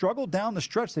just struggled down the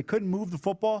stretch. They couldn't move the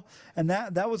football, and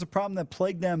that was a problem that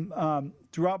plagued them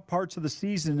throughout parts of the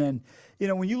season. And,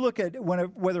 when you look at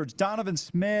whether it's Donovan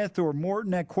Smith or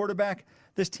Morton at quarterback,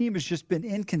 this team has just been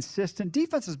inconsistent.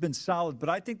 Defense has been solid, but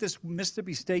I think this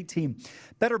Mississippi State team,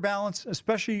 better balance,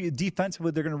 especially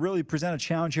defensively, they're going to really present a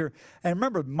challenge here. And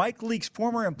remember, Mike Leake's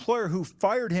former employer who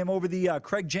fired him over the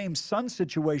Craig James son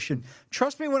situation.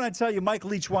 Trust me when I tell you, Mike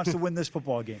Leach wants to win this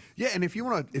football game. Yeah, and if you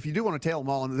do want to tail them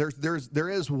all, and there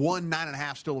is one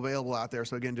 9.5 still available out there.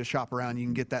 So again, just shop around. You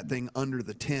can get that thing under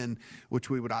the 10, which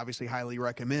we would obviously highly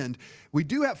recommend. We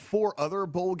do have 4 other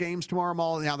bowl games tomorrow,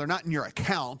 Mall. Now they're not in your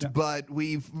account, but we've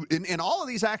in all of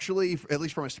these actually, at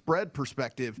least from a spread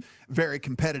perspective, very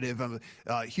competitive.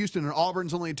 Houston and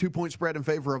Auburn's only a 2-point spread in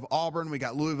favor of Auburn. We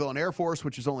got Louisville and Air Force,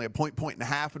 which is only a point and a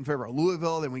half in favor of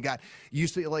Louisville. Then we got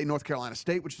UCLA, North Carolina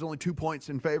State, which is only 2 points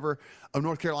in favor of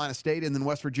North Carolina State, and then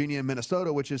West Virginia and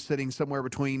Minnesota, which is sitting somewhere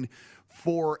between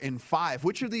 4 and 5.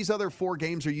 Which of these other 4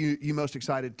 games are you most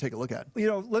excited to take a look at?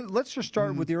 Let's just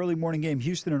start with the early morning game,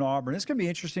 Houston and Auburn. It's going to be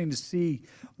interesting to see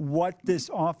what this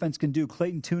offense can do.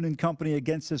 Clayton Tune and company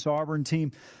against this Auburn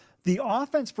team. The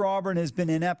offense for Auburn has been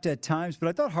inept at times, but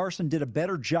I thought Harsin did a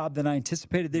better job than I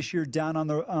anticipated this year down on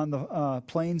the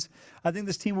plains. I think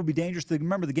this team will be dangerous.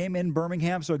 Remember, the game in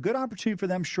Birmingham, so a good opportunity for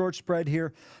them, short spread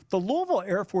here. The Louisville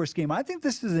Air Force game, I think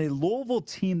this is a Louisville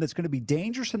team that's going to be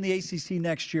dangerous in the ACC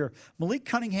next year. Malik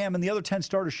Cunningham and the other 10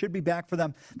 starters should be back for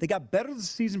them. They got better as the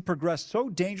season progressed, so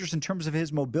dangerous in terms of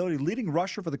his mobility, leading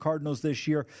rusher for the Cardinals this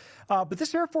year. But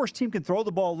this Air Force team can throw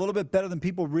the ball a little bit better than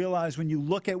people realize when you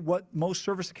look at what most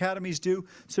service academies do.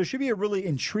 So it should be a really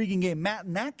intriguing game. Matt,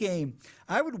 in that game,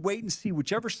 I would wait and see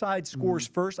whichever side scores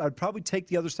first. I would probably take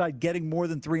the other side getting more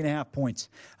than 3.5 points.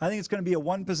 I think it's going to be a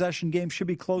one-possession game, should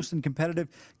be close and competitive.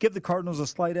 Give the Cardinals a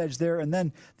slight edge there. And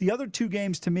then the other 2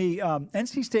 games to me,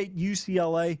 NC State,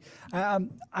 UCLA. I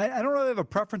don't really have a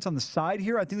preference on the side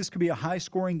here. I think this could be a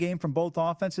high-scoring game from both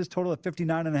offenses, total at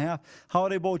 59.5.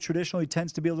 Holiday Bowl traditionally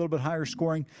tends to be a little bit higher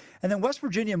scoring. And then West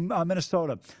Virginia,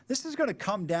 Minnesota. This is going to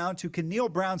come down to, can Neil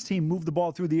Brown's team move the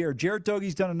ball through the air? Jarrett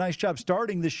Doege's done a nice job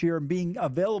starting this year and being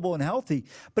available and healthy,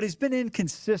 but he's been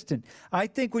inconsistent. I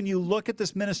think when you look at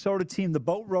this Minnesota team, the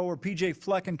boat rower, PJ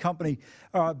Fleck and company,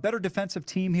 better defensive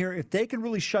team here. If they can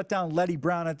really shut down Letty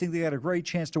Brown, I think they got a great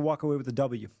chance to walk away with the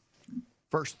W.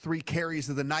 First 3 carries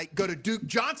of the night go to Duke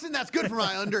Johnson. That's good for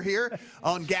my under here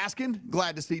on Gaskin.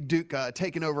 Glad to see Duke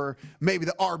taking over maybe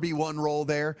the RB1 role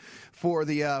there for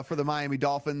the Miami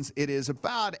Dolphins. It is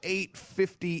about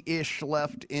 8:50-ish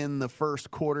left in the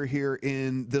first quarter here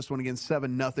in this one against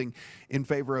 7-0 in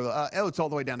favor of it's all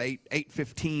the way down to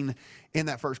 8:15 in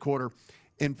that first quarter.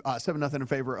 In 7-0 in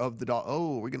favor of the Dolphins.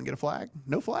 Oh, we're going to get a flag?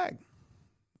 No flag.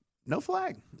 No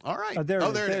flag. All right. There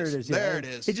it is. Yeah. There it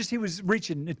is. He was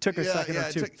reaching. It took a second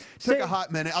or two. It took a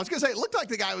hot minute. I was going to say, it looked like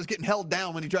the guy was getting held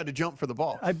down when he tried to jump for the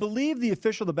ball. I believe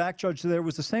the back judge there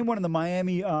was the same one in the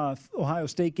Miami Ohio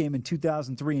State game in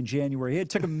 2003 in January. It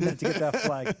took a minute to get that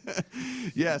flag.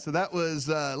 Yeah, so that was,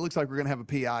 looks like we're going to have a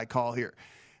PI call here.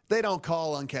 They don't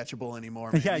call uncatchable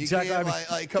anymore, man. Yeah,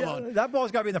 exactly. Come on. That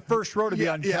ball's got to be in the first row to be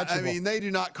uncatchable. Yeah, I mean, they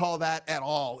do not call that at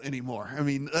all anymore. I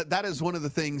mean, that is one of the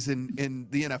things in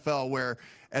the NFL where,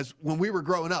 as when we were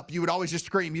growing up, you would always just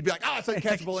scream. You'd be like, it's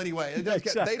uncatchable anyway.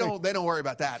 Exactly. They don't worry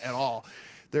about that at all.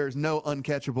 There's no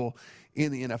uncatchable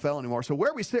in the NFL anymore. So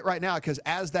where we sit right now, because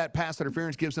as that pass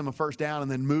interference gives them a first down and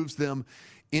then moves them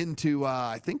into,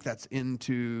 I think that's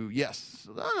into,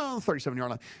 37-yard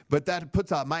line. But that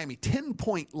puts Miami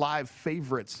 10-point live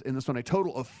favorites in this one, a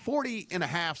total of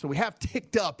 40.5. So we have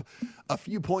ticked up a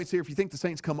few points here. If you think the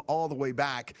Saints come all the way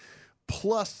back,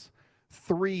 plus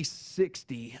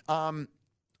 360. Look,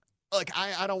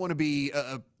 I don't want to be,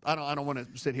 I don't want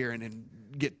to sit here and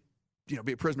get,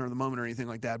 be a prisoner of the moment or anything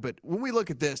like that. But when we look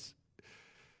at this,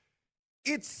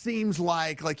 it seems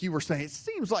like you were saying, it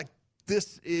seems like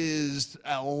this is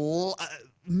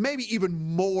maybe even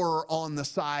more on the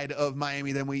side of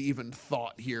Miami than we even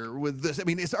thought here with this. I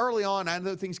mean, it's early on. I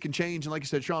know things can change. And like you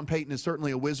said, Sean Payton is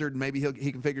certainly a wizard, and maybe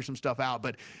he can figure some stuff out.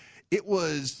 But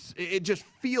it just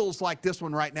feels like this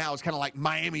one right now is kind of like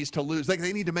Miami's to lose. Like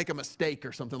they need to make a mistake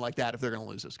or something like that if they're going to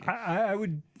lose this game. I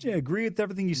would agree with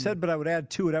everything you said, but I would add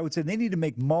to it. I would say they need to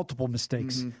make multiple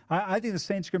mistakes. I think the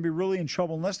Saints are going to be really in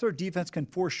trouble unless their defense can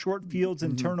force short fields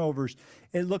and turnovers.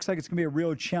 It looks like it's going to be a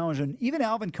real challenge. And even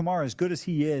Alvin Kamara, as good as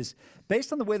he is,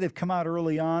 based on the way they've come out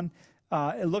early on,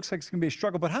 it looks like it's going to be a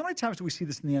struggle. But how many times do we see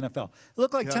this in the NFL? It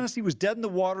looked like Tennessee was dead in the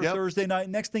water Thursday night.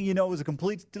 Next thing you know, it was a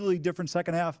completely different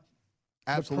second half.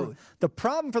 Absolutely. The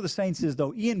problem for the Saints is,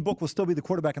 though, Ian Book will still be the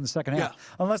quarterback in the second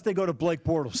half unless they go to Blake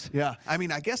Bortles. Yeah. I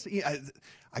mean, I guess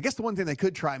the one thing they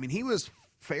could try, I mean, he was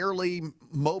fairly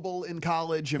mobile in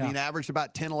college. I mean, averaged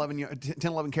about 10,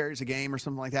 11 carries a game or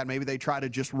something like that. Maybe they try to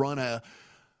just run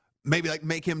maybe like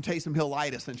make him Taysom Hill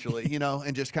light, essentially,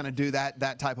 and just kind of do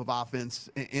that type of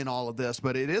offense in all of this.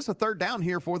 But it is a third down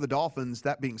here for the Dolphins.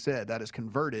 That being said, that is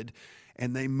converted,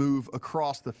 and they move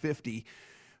across the 50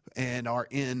 and are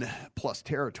in plus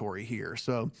territory here.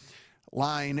 So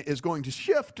line is going to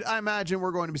shift. I imagine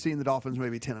we're going to be seeing the Dolphins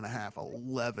maybe 10.5,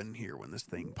 11 here when this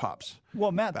thing pops.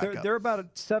 Well, Matt, they're about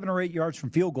 7 or 8 yards from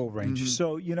field goal range.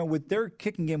 So, with their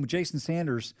kicking game with Jason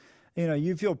Sanders,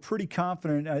 you feel pretty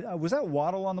confident. Was that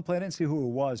Waddle on the play? I didn't see who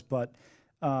it was, but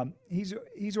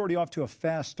he's already off to a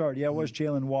fast start. Yeah, it was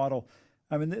Jalen Waddle.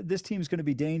 I mean, this team's going to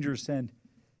be dangerous, and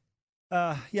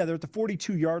they're at the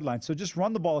 42-yard line. So just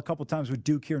run the ball a couple times with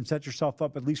Duke here and set yourself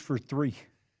up at least for 3.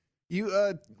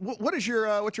 What's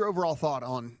your overall thought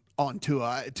on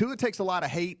Tua? Tua takes a lot of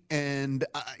hate, and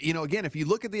again, if you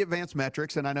look at the advanced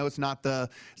metrics, and I know it's not the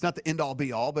end all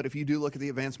be all, but if you do look at the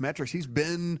advanced metrics, he's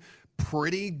been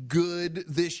pretty good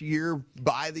this year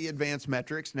by the advanced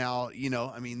metrics. Now,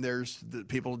 I mean, there's the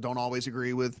people don't always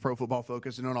agree with Pro Football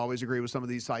Focus and don't always agree with some of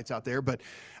these sites out there, but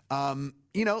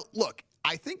look,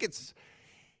 I think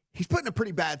he's put in a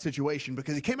pretty bad situation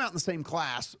because he came out in the same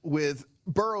class with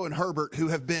Burrow and Herbert, who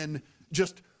have been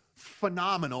just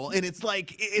phenomenal. And it's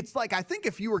like I think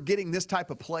if you were getting this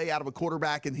type of play out of a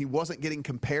quarterback and he wasn't getting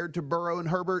compared to Burrow and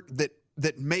Herbert,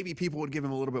 that maybe people would give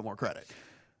him a little bit more credit.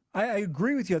 I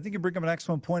agree with you. I think you bring up an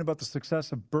excellent point about the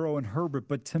success of Burrow and Herbert.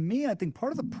 But to me, I think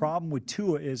part of the problem with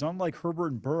Tua is, unlike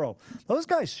Herbert and Burrow, those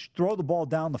guys throw the ball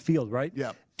down the field, right?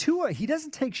 Yeah. Tua, he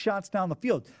doesn't take shots down the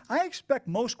field. I expect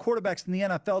most quarterbacks in the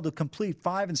NFL to complete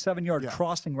 5- and 7-yard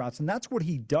crossing routes, and that's what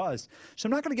he does. So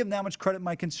I'm not going to give him that much credit.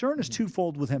 My concern is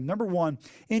twofold with him. Number one,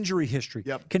 injury history.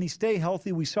 Can he stay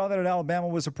healthy? We saw that at Alabama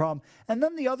was a problem. And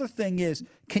then the other thing is,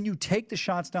 can you take the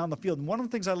shots down the field? And one of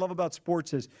the things I love about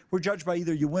sports is we're judged by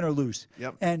either you win or lose.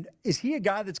 And is he a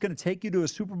guy that's going to take you to a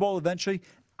Super Bowl eventually?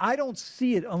 I don't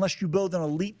see it unless you build an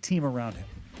elite team around him.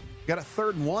 Got a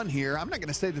 3rd and 1 here. I'm not going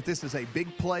to say that this is a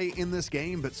big play in this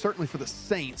game, but certainly for the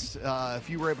Saints, if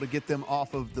you were able to get them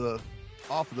off of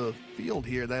the field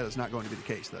here, that is not going to be the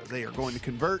case, though. They are going to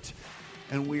convert,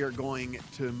 and we are going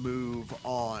to move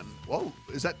on. Whoa,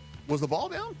 was the ball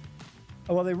down?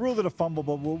 Well, they ruled it a fumble,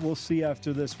 but we'll see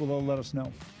after this. They'll let us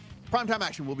know. Primetime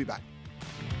action. We'll be back.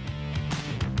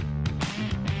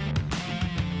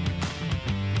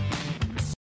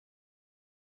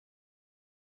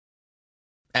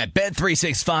 At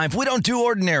Bet365, we don't do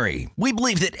ordinary. We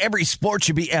believe that every sport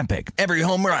should be epic. Every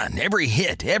home run, every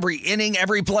hit, every inning,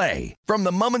 every play. From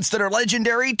the moments that are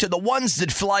legendary to the ones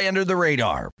that fly under the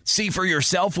radar. See for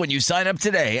yourself when you sign up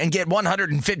today and get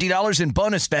 $150 in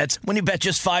bonus bets when you bet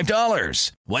just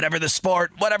 $5. Whatever the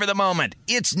sport, whatever the moment,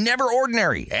 it's never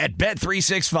ordinary at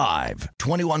Bet365.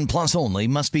 21 plus only.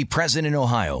 Must be present in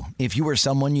Ohio. If you or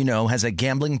someone you know has a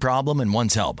gambling problem and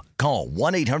wants help, call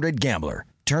 1-800-GAMBLER.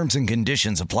 Terms and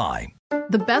conditions apply.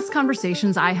 The best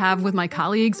conversations I have with my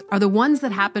colleagues are the ones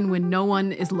that happen when no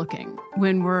one is looking,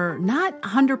 when we're not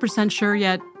 100% sure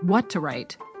yet what to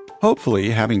write. Hopefully,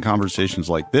 having conversations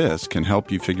like this can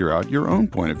help you figure out your own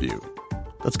point of view.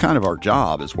 That's kind of our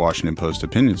job as Washington Post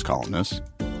opinions columnists.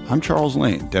 I'm Charles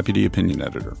Lane, Deputy Opinion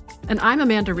Editor. And I'm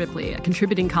Amanda Ripley, a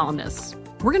contributing columnist.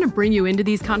 We're going to bring you into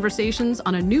these conversations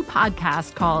on a new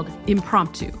podcast called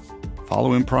Impromptu.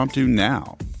 Follow Impromptu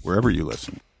now, wherever you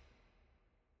listen.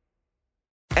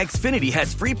 Xfinity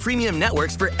has free premium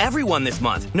networks for everyone this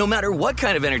month, no matter what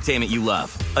kind of entertainment you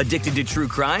love. Addicted to true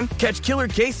crime? Catch killer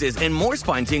cases and more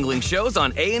spine-tingling shows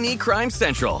on A&E Crime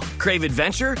Central. Crave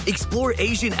adventure? Explore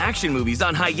Asian action movies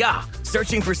on Hi-YAH.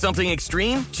 Searching for something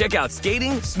extreme? Check out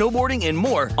skating, snowboarding, and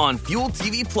more on Fuel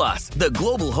TV Plus, the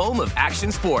global home of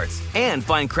action sports. And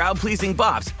find crowd-pleasing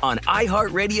bops on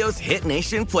iHeartRadio's Hit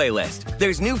Nation playlist.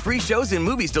 There's new free shows and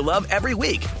movies to love every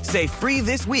week. Say free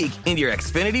this week in your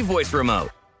Xfinity voice remote.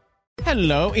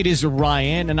 Hello, it is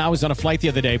Ryan, and I was on a flight the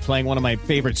other day playing one of my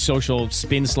favorite social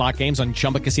spin slot games on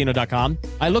ChumbaCasino.com.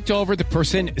 I looked over at the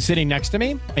person sitting next to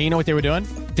me, and you know what they were doing?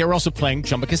 They were also playing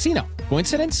Chumba Casino.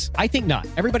 Coincidence? I think not.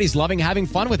 Everybody's loving having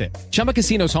fun with it. Chumba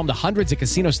Casino is home to hundreds of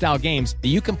casino-style games that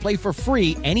you can play for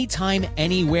free anytime,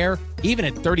 anywhere, even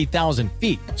at 30,000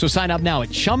 feet. So sign up now at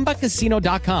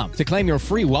ChumbaCasino.com to claim your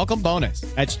free welcome bonus.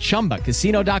 That's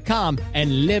ChumbaCasino.com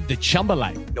and live the Chumba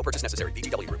life. No purchase necessary.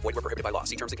 VGW. Void where prohibited by law.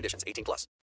 See terms and conditions. 18+.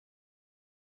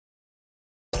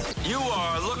 You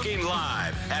are looking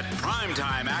live at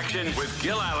Primetime Action with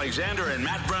Gil Alexander and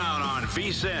Matt Brown on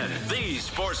VSiN, the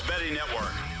Sports Betting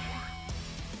Network.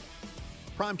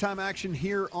 Primetime Action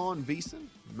here on VSiN.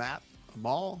 Matt,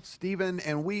 Amal, Steven,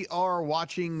 and we are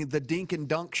watching the dink and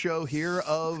dunk show here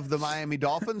of the Miami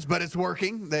Dolphins, but it's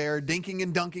working. They're dinking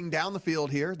and dunking down the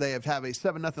field here. They have a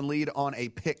 7-0 lead on a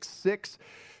pick six.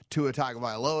 Tua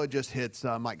Tagovailoa just hits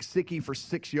Mike Gesicki for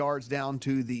 6 yards down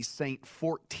to the Saint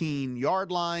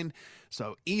 14-yard line.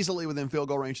 So easily within field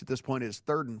goal range at this point. It is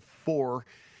 3rd and 4,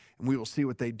 and we will see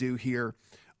what they do here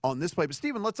on this play. But,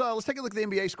 Steven, let's take a look at the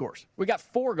NBA scores. We got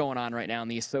 4 going on right now in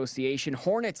the association.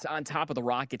 Hornets on top of the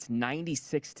Rockets,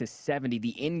 96-70. The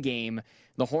in-game,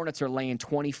 the Hornets are laying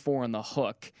 24 on the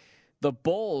hook. The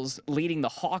Bulls leading the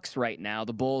Hawks right now.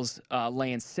 The Bulls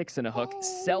laying 6 in a hook.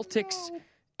 Celtics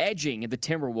edging the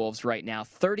Timberwolves right now,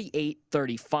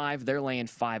 38-35. They're laying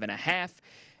 5.5.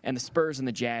 And the Spurs and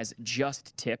the Jazz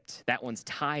just tipped. That one's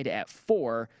tied at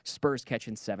 4. Spurs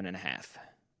catching 7.5.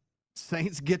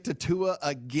 Saints get to Tua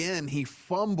again. He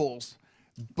fumbles,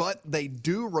 but they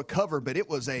do recover. But it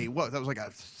was that was like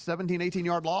a 17,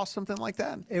 18-yard loss, something like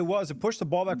that? It was. It pushed the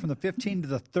ball back from the 15 to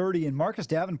the 30, and Marcus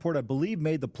Davenport, I believe,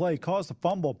 made the play, caused the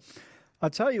fumble. I'll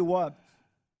tell you what,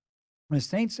 the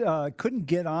Saints couldn't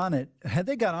get on it. Had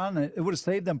they got on it, it would have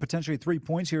saved them potentially 3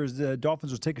 points here as the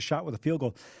Dolphins would take a shot with a field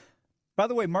goal. By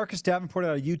the way, Marcus Davenport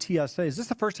out of UTSA, is this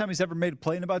the first time he's ever made a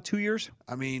play in about 2 years?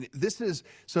 I mean, this is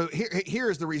 – so here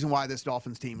is the reason why this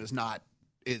Dolphins team is not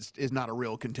a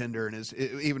real contender and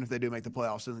even if they do make the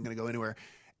playoffs, isn't going to go anywhere.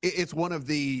 It's one of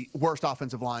the worst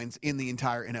offensive lines in the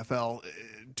entire NFL.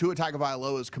 Tua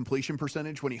Tagovailoa's completion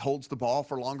percentage when he holds the ball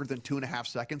for longer than 2.5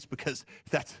 seconds, because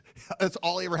that's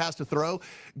all he ever has to throw,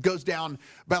 goes down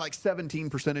by like 17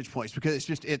 percentage points, because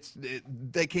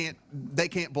they can't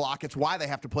block. It's why they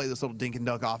have to play this little dink and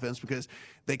dunk offense, because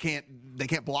they can't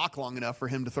block long enough for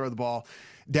him to throw the ball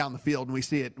down the field. And we've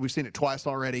seen it twice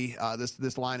already.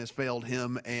 This line has failed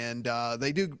him, and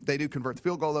they do convert the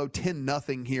field goal though,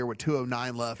 10-0 here with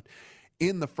 2:09 left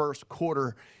in the first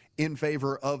quarter in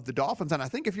favor of the Dolphins. And I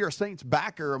think if you're a Saints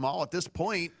backer, Amal, at this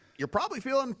point, you're probably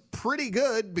feeling pretty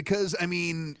good, because, I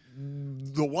mean,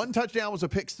 the one touchdown was a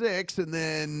pick six, and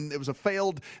then it was a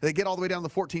failed. They get all the way down the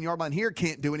 14-yard line here,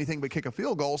 can't do anything but kick a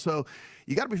field goal. So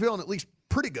you got to be feeling at least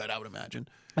pretty good, I would imagine.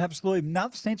 Absolutely. Now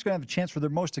the Saints are going to have a chance for their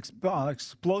most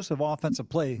explosive offensive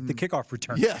play, the kickoff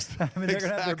return. Yes. I mean, they're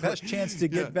going to have their best chance to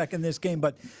get back in this game.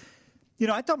 But, you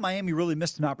know, I thought Miami really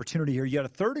missed an opportunity here. You had a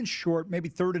 3rd and short, maybe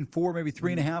 3rd and 4, maybe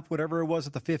 3.5, whatever it was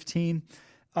at the 15.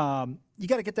 You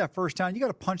got to get that first down. You got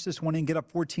to punch this one in, get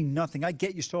up 14-0. I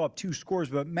get you still up 2 scores,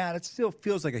 but, Matt, it still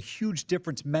feels like a huge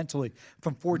difference mentally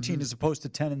from 14 as opposed to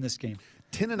 10 in this game.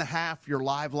 10.5, your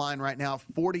live line right now.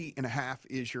 40.5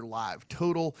 is your live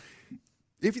total.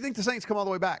 If you think the Saints come all the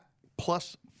way back,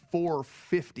 plus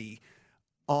 450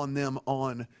 on them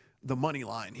on the money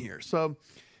line here. So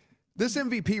this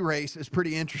MVP race is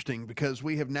pretty interesting, because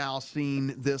we have now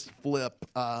seen this flip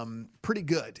pretty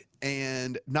good.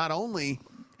 And not only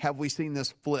have we seen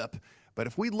this flip, but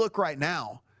if we look right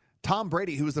now, Tom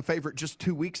Brady, who was the favorite just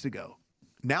 2 weeks ago,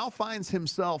 now finds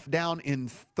himself down in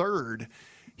 3rd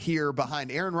here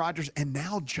behind Aaron Rodgers, and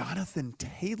now Jonathan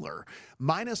Taylor.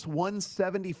 Minus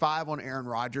 175 on Aaron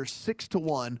Rodgers,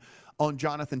 6-1 on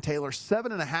Jonathan Taylor,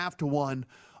 7.5-1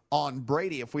 on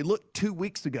Brady. If we look 2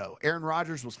 weeks ago, Aaron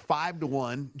Rodgers was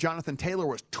 5-1, Jonathan Taylor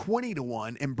was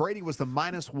 20-1, and Brady was the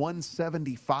minus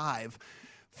 175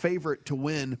 favorite to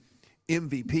win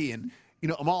MVP. And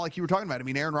Amal, like you were talking about, I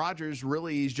mean, Aaron Rodgers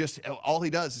really is just all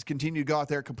he does is continue to go out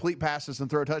there, complete passes, and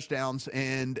throw touchdowns.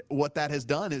 And what that has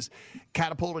done is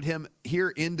catapulted him here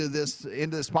into this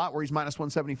spot where he's minus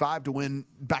 175 to win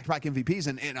back-to-back MVPs.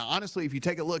 And honestly, if you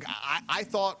take a look, I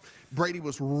thought Brady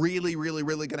was really, really,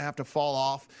 really going to have to fall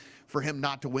off for him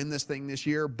not to win this thing this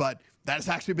year. But that has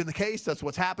actually been the case. That's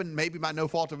what's happened. Maybe by no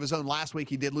fault of his own. Last week,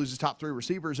 he did lose his top 3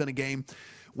 receivers in a game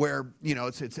where, you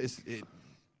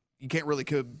can't really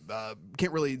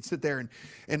sit there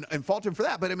and fault him for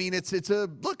that. But I mean, it's a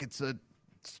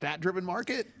stat-driven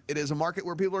market. It is a market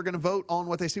where people are going to vote on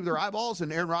what they see with their eyeballs,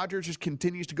 and Aaron Rodgers just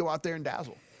continues to go out there and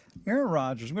dazzle. Aaron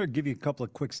Rodgers, I'm going to give you a couple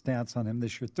of quick stats on him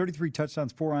this year. 33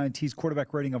 touchdowns, 4 INTs,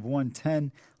 quarterback rating of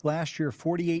 110. Last year,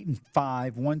 48-5,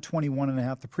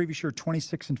 121.5. The previous year,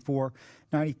 26-4,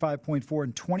 95.4,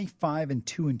 and 25-2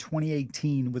 in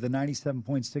 2018 with a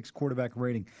 97.6 quarterback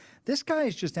rating. This guy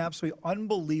is just absolutely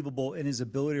unbelievable in his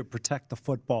ability to protect the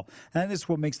football. And that is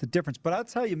what makes the difference. But I'll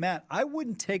tell you, Matt, I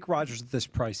wouldn't take Rodgers at this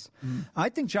price. I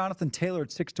think Jonathan Taylor at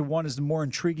 6-1 is the more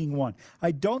intriguing one.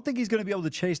 I don't think he's going to be able to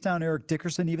chase down Eric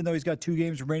Dickerson, even though he's got 2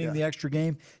 games remaining in the extra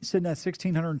game. He's sitting at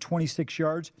 1,626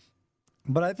 yards.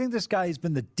 But I think this guy has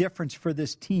been the difference for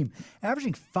this team,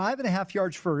 averaging 5.5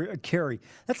 yards for a carry.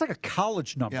 That's like a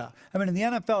college number. Yeah. I mean, in the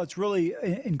NFL, it's really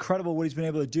incredible what he's been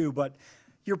able to do. But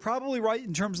you're probably right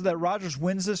in terms of that Rodgers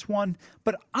wins this one.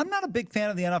 But I'm not a big fan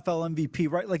of the NFL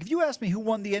MVP, right? Like, if you ask me who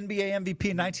won the NBA MVP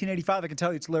in 1985, I can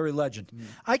tell you it's Larry Legend.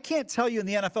 I can't tell you in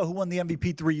the NFL who won the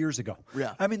MVP 3 years ago.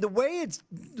 Yeah. I mean, the way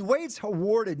it's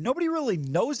awarded, nobody really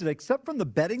knows it except from the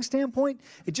betting standpoint.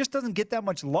 It just doesn't get that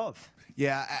much love.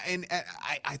 Yeah, and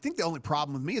I think the only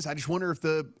problem with me is I just wonder if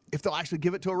they'll actually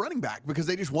give it to a running back, because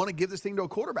they just want to give this thing to a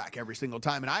quarterback every single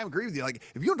time. And I agree with you. Like,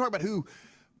 if you want to talk about who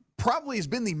probably has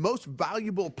been the most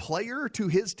valuable player to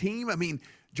his team, I mean,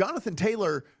 Jonathan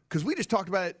Taylor, because we just talked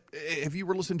about it, if you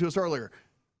were listening to us earlier,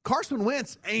 Carson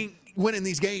Wentz ain't winning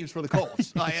these games for the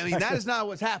Colts. I mean, that is not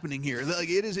what's happening here. Like,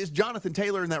 it's Jonathan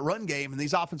Taylor in that run game and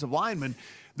these offensive linemen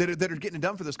that are getting it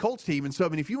done for this Colts team. And so, I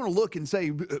mean, if you want to look and say,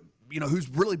 who's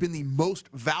really been the most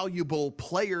valuable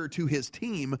player to his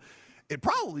team, it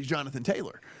probably is Jonathan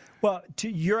Taylor. Well,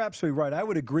 you're absolutely right. I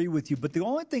would agree with you. But the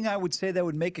only thing I would say that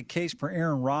would make a case for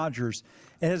Aaron Rodgers,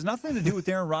 it has nothing to do with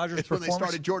Aaron Rodgers' performance. When they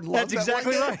started Jordan Love. That's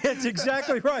exactly right. That's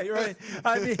exactly right.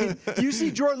 I mean, you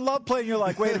see Jordan Love play, and you're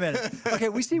like, wait a minute. Okay,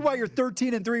 we see why you're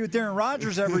 13-3 with Aaron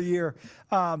Rodgers every year.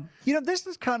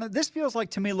 This feels like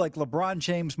to me like LeBron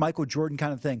James, Michael Jordan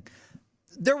kind of thing.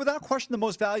 They're without question the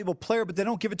most valuable player, but they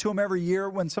don't give it to him every year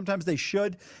when sometimes they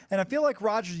should. And I feel like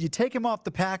Rodgers, you take him off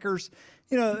the Packers,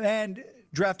 and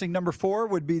drafting number 4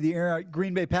 would be the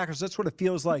Green Bay Packers. That's what it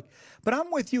feels like. But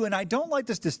I'm with you, and I don't like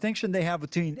this distinction they have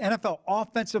between NFL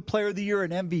Offensive Player of the Year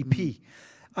and MVP.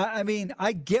 I mean,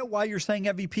 I get why you're saying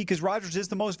MVP because Rodgers is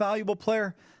the most valuable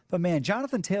player. But, man,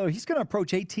 Jonathan Taylor, he's going to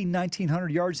approach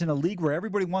 1,900 yards in a league where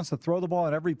everybody wants to throw the ball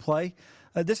at every play.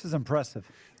 This is impressive.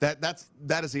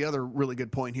 That is the other really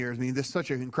good point here. I mean, this is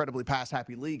such an incredibly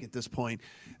pass-happy league at this point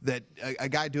that a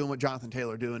guy doing what Jonathan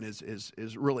Taylor doing is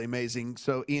really amazing.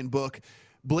 So Ian Book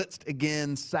blitzed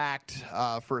again, sacked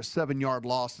for a 7-yard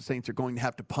loss. The Saints are going to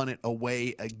have to punt it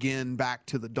away again back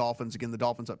to the Dolphins. Again, the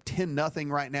Dolphins up 10-0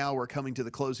 right now. We're coming to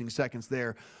the closing seconds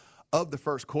there of the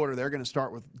first quarter. They're going to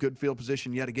start with good field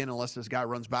position yet again unless this guy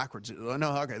runs backwards.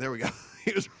 No, okay, there we go.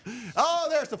 There's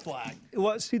the flag.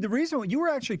 Well, see, the reason you were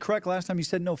actually correct last time you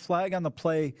said no flag on the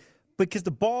play because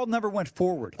the ball never went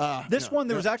forward.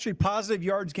 There was actually positive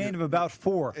yards gained of about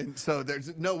 4. And so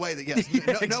there's no way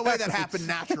that, no way that happened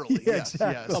naturally.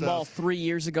 Exactly. A ball 3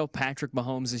 years ago, Patrick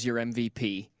Mahomes is your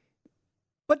MVP.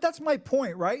 But that's my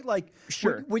point, right? Like,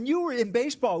 sure. When you were in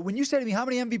baseball, when you say to me, how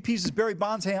many MVPs does Barry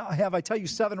Bonds have? I tell you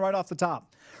 7 right off the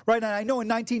top. Right? And I know in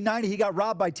 1990 he got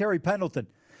robbed by Terry Pendleton.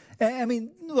 I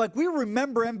mean, like, we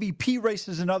remember MVP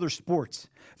races in other sports.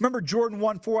 Remember Jordan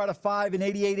won 4 out of 5 in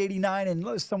 88, 89,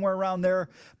 and somewhere around there.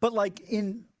 But, like,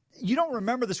 you don't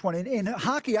remember this one. In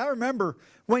hockey, I remember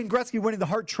Wayne Gretzky winning the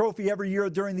Hart Trophy every year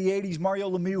during the 80s, Mario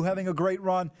Lemieux having a great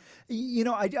run.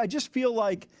 I just feel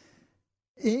like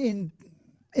in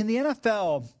the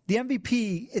NFL, the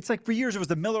MVP, it's like for years it was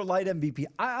the Miller Lite MVP.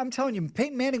 I'm telling you,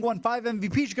 Peyton Manning won 5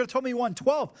 MVPs. You could have told me he won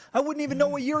 12. I wouldn't even know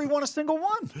what year he won a single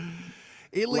one.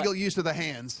 Illegal use of the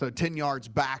hands, so 10 yards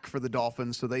back for the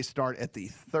Dolphins. So they start at the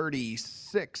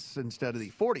 36 instead of the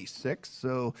 46.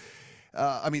 So,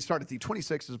 start at the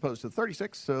 26 as opposed to the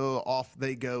 36. So off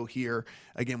they go here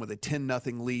again with a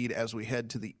 10-0 lead as we head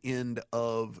to the end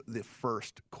of the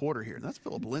first quarter here. And that's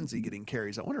Phillip Lindsay getting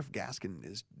carries. I wonder if Gaskin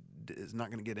is not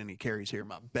going to get any carries here.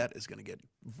 My bet is going to get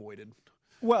voided.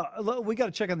 Well, we got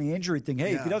to check on the injury thing.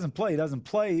 Hey, if he doesn't play, he doesn't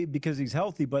play because he's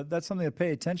healthy, but that's something to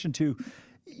pay attention to.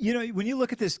 You know, when you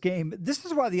look at this game, this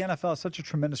is why the NFL is such a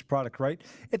tremendous product, right?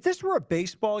 If this were a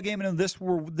baseball game and this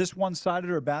were this one-sided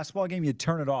or a basketball game, you'd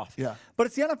turn it off. Yeah. But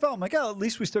it's the NFL. I'm like, at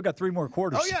least we still got 3 more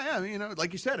quarters. Oh, yeah. I mean, you know,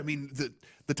 like you said, I mean,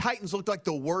 the Titans looked like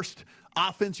the worst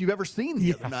offense you've ever seen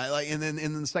the other night. Like, and then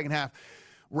in the second half,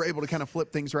 we're able to kind of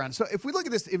flip things around. So if we look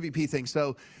at this MVP thing,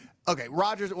 so, okay,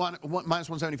 Rodgers at minus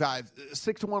 175,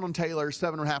 6-1 on Taylor,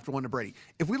 7.5-1 to Brady.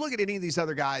 If we look at any of these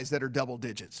other guys that are double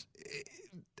digits,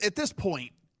 at this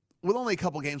point, with only a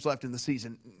couple games left in the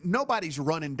season, nobody's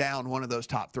running down one of those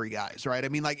top 3 guys, right? I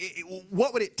mean, like,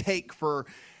 what would it take for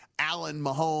Allen,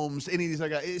 Mahomes, any of these other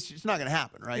guys? It's just not going to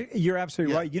happen, right? You're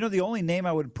absolutely right. You know, the only name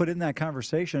I would put in that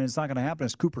conversation, and it's not going to happen,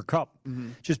 is Cooper Kupp.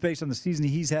 Just based on the season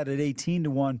he's had at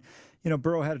 18-1. You know,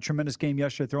 Burrow had a tremendous game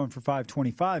yesterday throwing for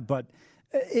 525, but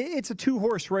it's a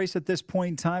 2-horse race at this point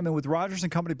in time, and with Rodgers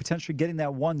and company potentially getting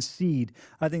that 1 seed,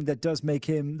 I think that does make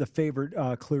him the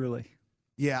favorite clearly.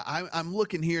 Yeah, I'm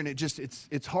looking here, and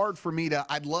it's hard for me to.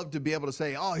 I'd love to be able to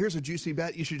say, oh, here's a juicy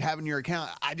bet you should have in your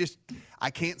account. I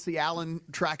can't see Allen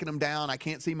tracking them down. I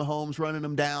can't see Mahomes running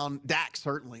them down. Dak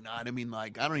certainly not. I mean,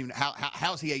 like, I don't even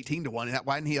how's he 18-1?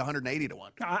 Why isn't he 180-1?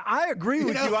 I agree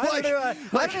with you. I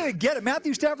don't even get it.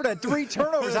 Matthew Stafford had 3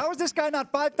 turnovers. How is this guy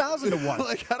not 5,000-1?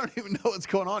 Like, I don't even know what's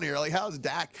going on here. Like, how is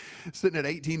Dak sitting at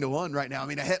 18-1 right now? I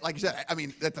mean, like you said, I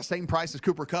mean, at the same price as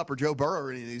Cooper Kupp or Joe Burrow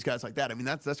or any of these guys like that. I mean,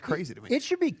 that's crazy to me. It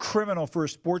should be criminal for a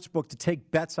sports book to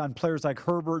take bets on players like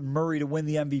Herbert and Murray to win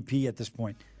the MVP at this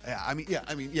point. I mean,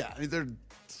 they're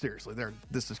seriously,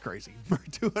 this is crazy.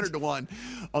 200-1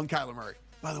 on Kyler Murray.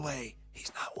 By the way,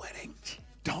 he's not winning.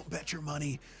 Don't bet your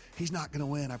money. He's not going to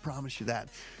win. I promise you that.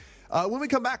 When we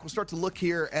come back, we'll start to look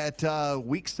here at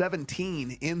Week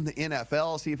 17 in the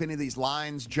NFL, see if any of these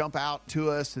lines jump out to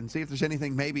us, and see if there's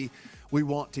anything maybe we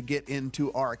want to get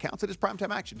into our accounts. It is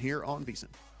Primetime Action here on VSiN.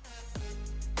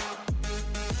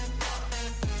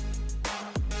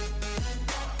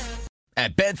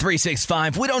 At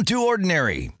Bet365, we don't do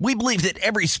ordinary. We believe that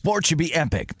every sport should be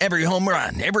epic. Every home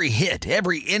run, every hit,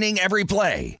 every inning, every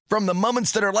play. From the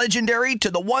moments that are legendary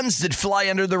to the ones that fly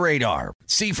under the radar.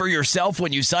 See for yourself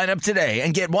when you sign up today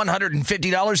and get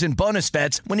 $150 in bonus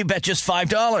bets when you bet just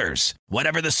 $5.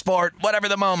 Whatever the sport, whatever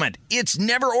the moment, it's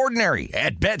never ordinary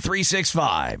at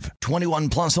Bet365. 21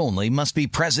 plus only. Must be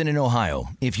present in Ohio.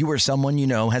 If you or someone you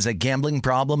know has a gambling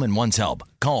problem and wants help,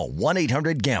 call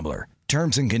 1-800-GAMBLER.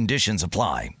 Terms and conditions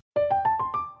apply.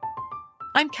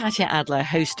 I'm Katya Adler,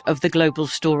 host of The Global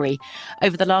Story.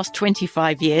 Over the last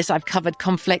 25 years, I've covered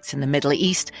conflicts in the Middle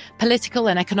East, political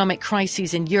and economic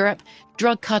crises in Europe,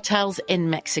 drug cartels in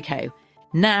Mexico.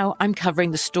 Now I'm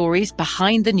covering the stories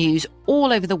behind the news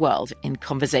all over the world in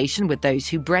conversation with those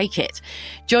who break it.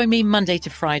 Join me Monday to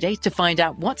Friday to find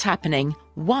out what's happening,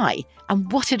 why, and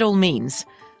what it all means.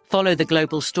 Follow The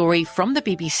Global Story from the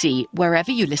BBC wherever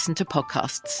you listen to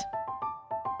podcasts.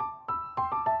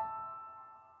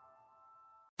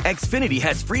 Xfinity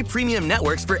has free premium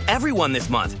networks for everyone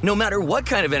this month, no matter what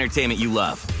kind of entertainment you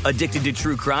love. Addicted to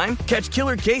true crime? Catch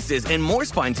killer cases and more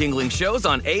spine-tingling shows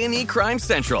on A&E Crime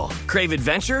Central. Crave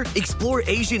adventure? Explore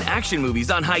Asian action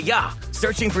movies on Hi-YAH.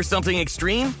 Searching for something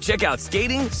extreme? Check out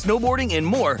skating, snowboarding, and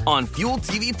more on Fuel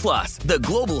TV Plus, the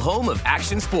global home of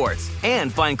action sports.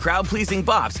 And find crowd-pleasing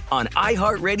bops on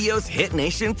iHeartRadio's Hit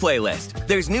Nation playlist.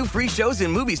 There's new free shows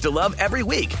and movies to love every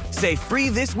week. Say free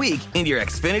this week in your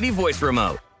Xfinity voice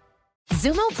remote.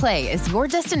 Xumo Play is your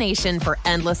destination for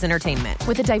endless entertainment.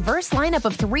 With a diverse lineup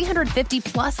of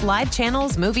 350-plus live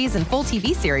channels, movies, and full TV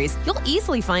series, you'll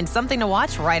easily find something to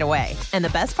watch right away. And the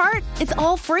best part? It's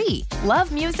all free.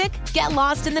 Love music? Get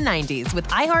lost in the 90s with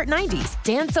iHeart 90s,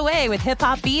 dance away with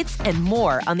hip-hop beats, and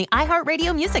more on the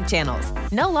iHeartRadio music channels.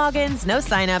 No logins, no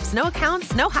signups, no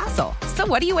accounts, no hassle. So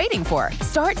what are you waiting for?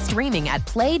 Start streaming at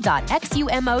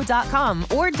play.xumo.com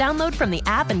or download from the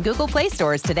app and Google Play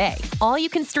stores today. All you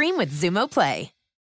can stream with Xumo Play.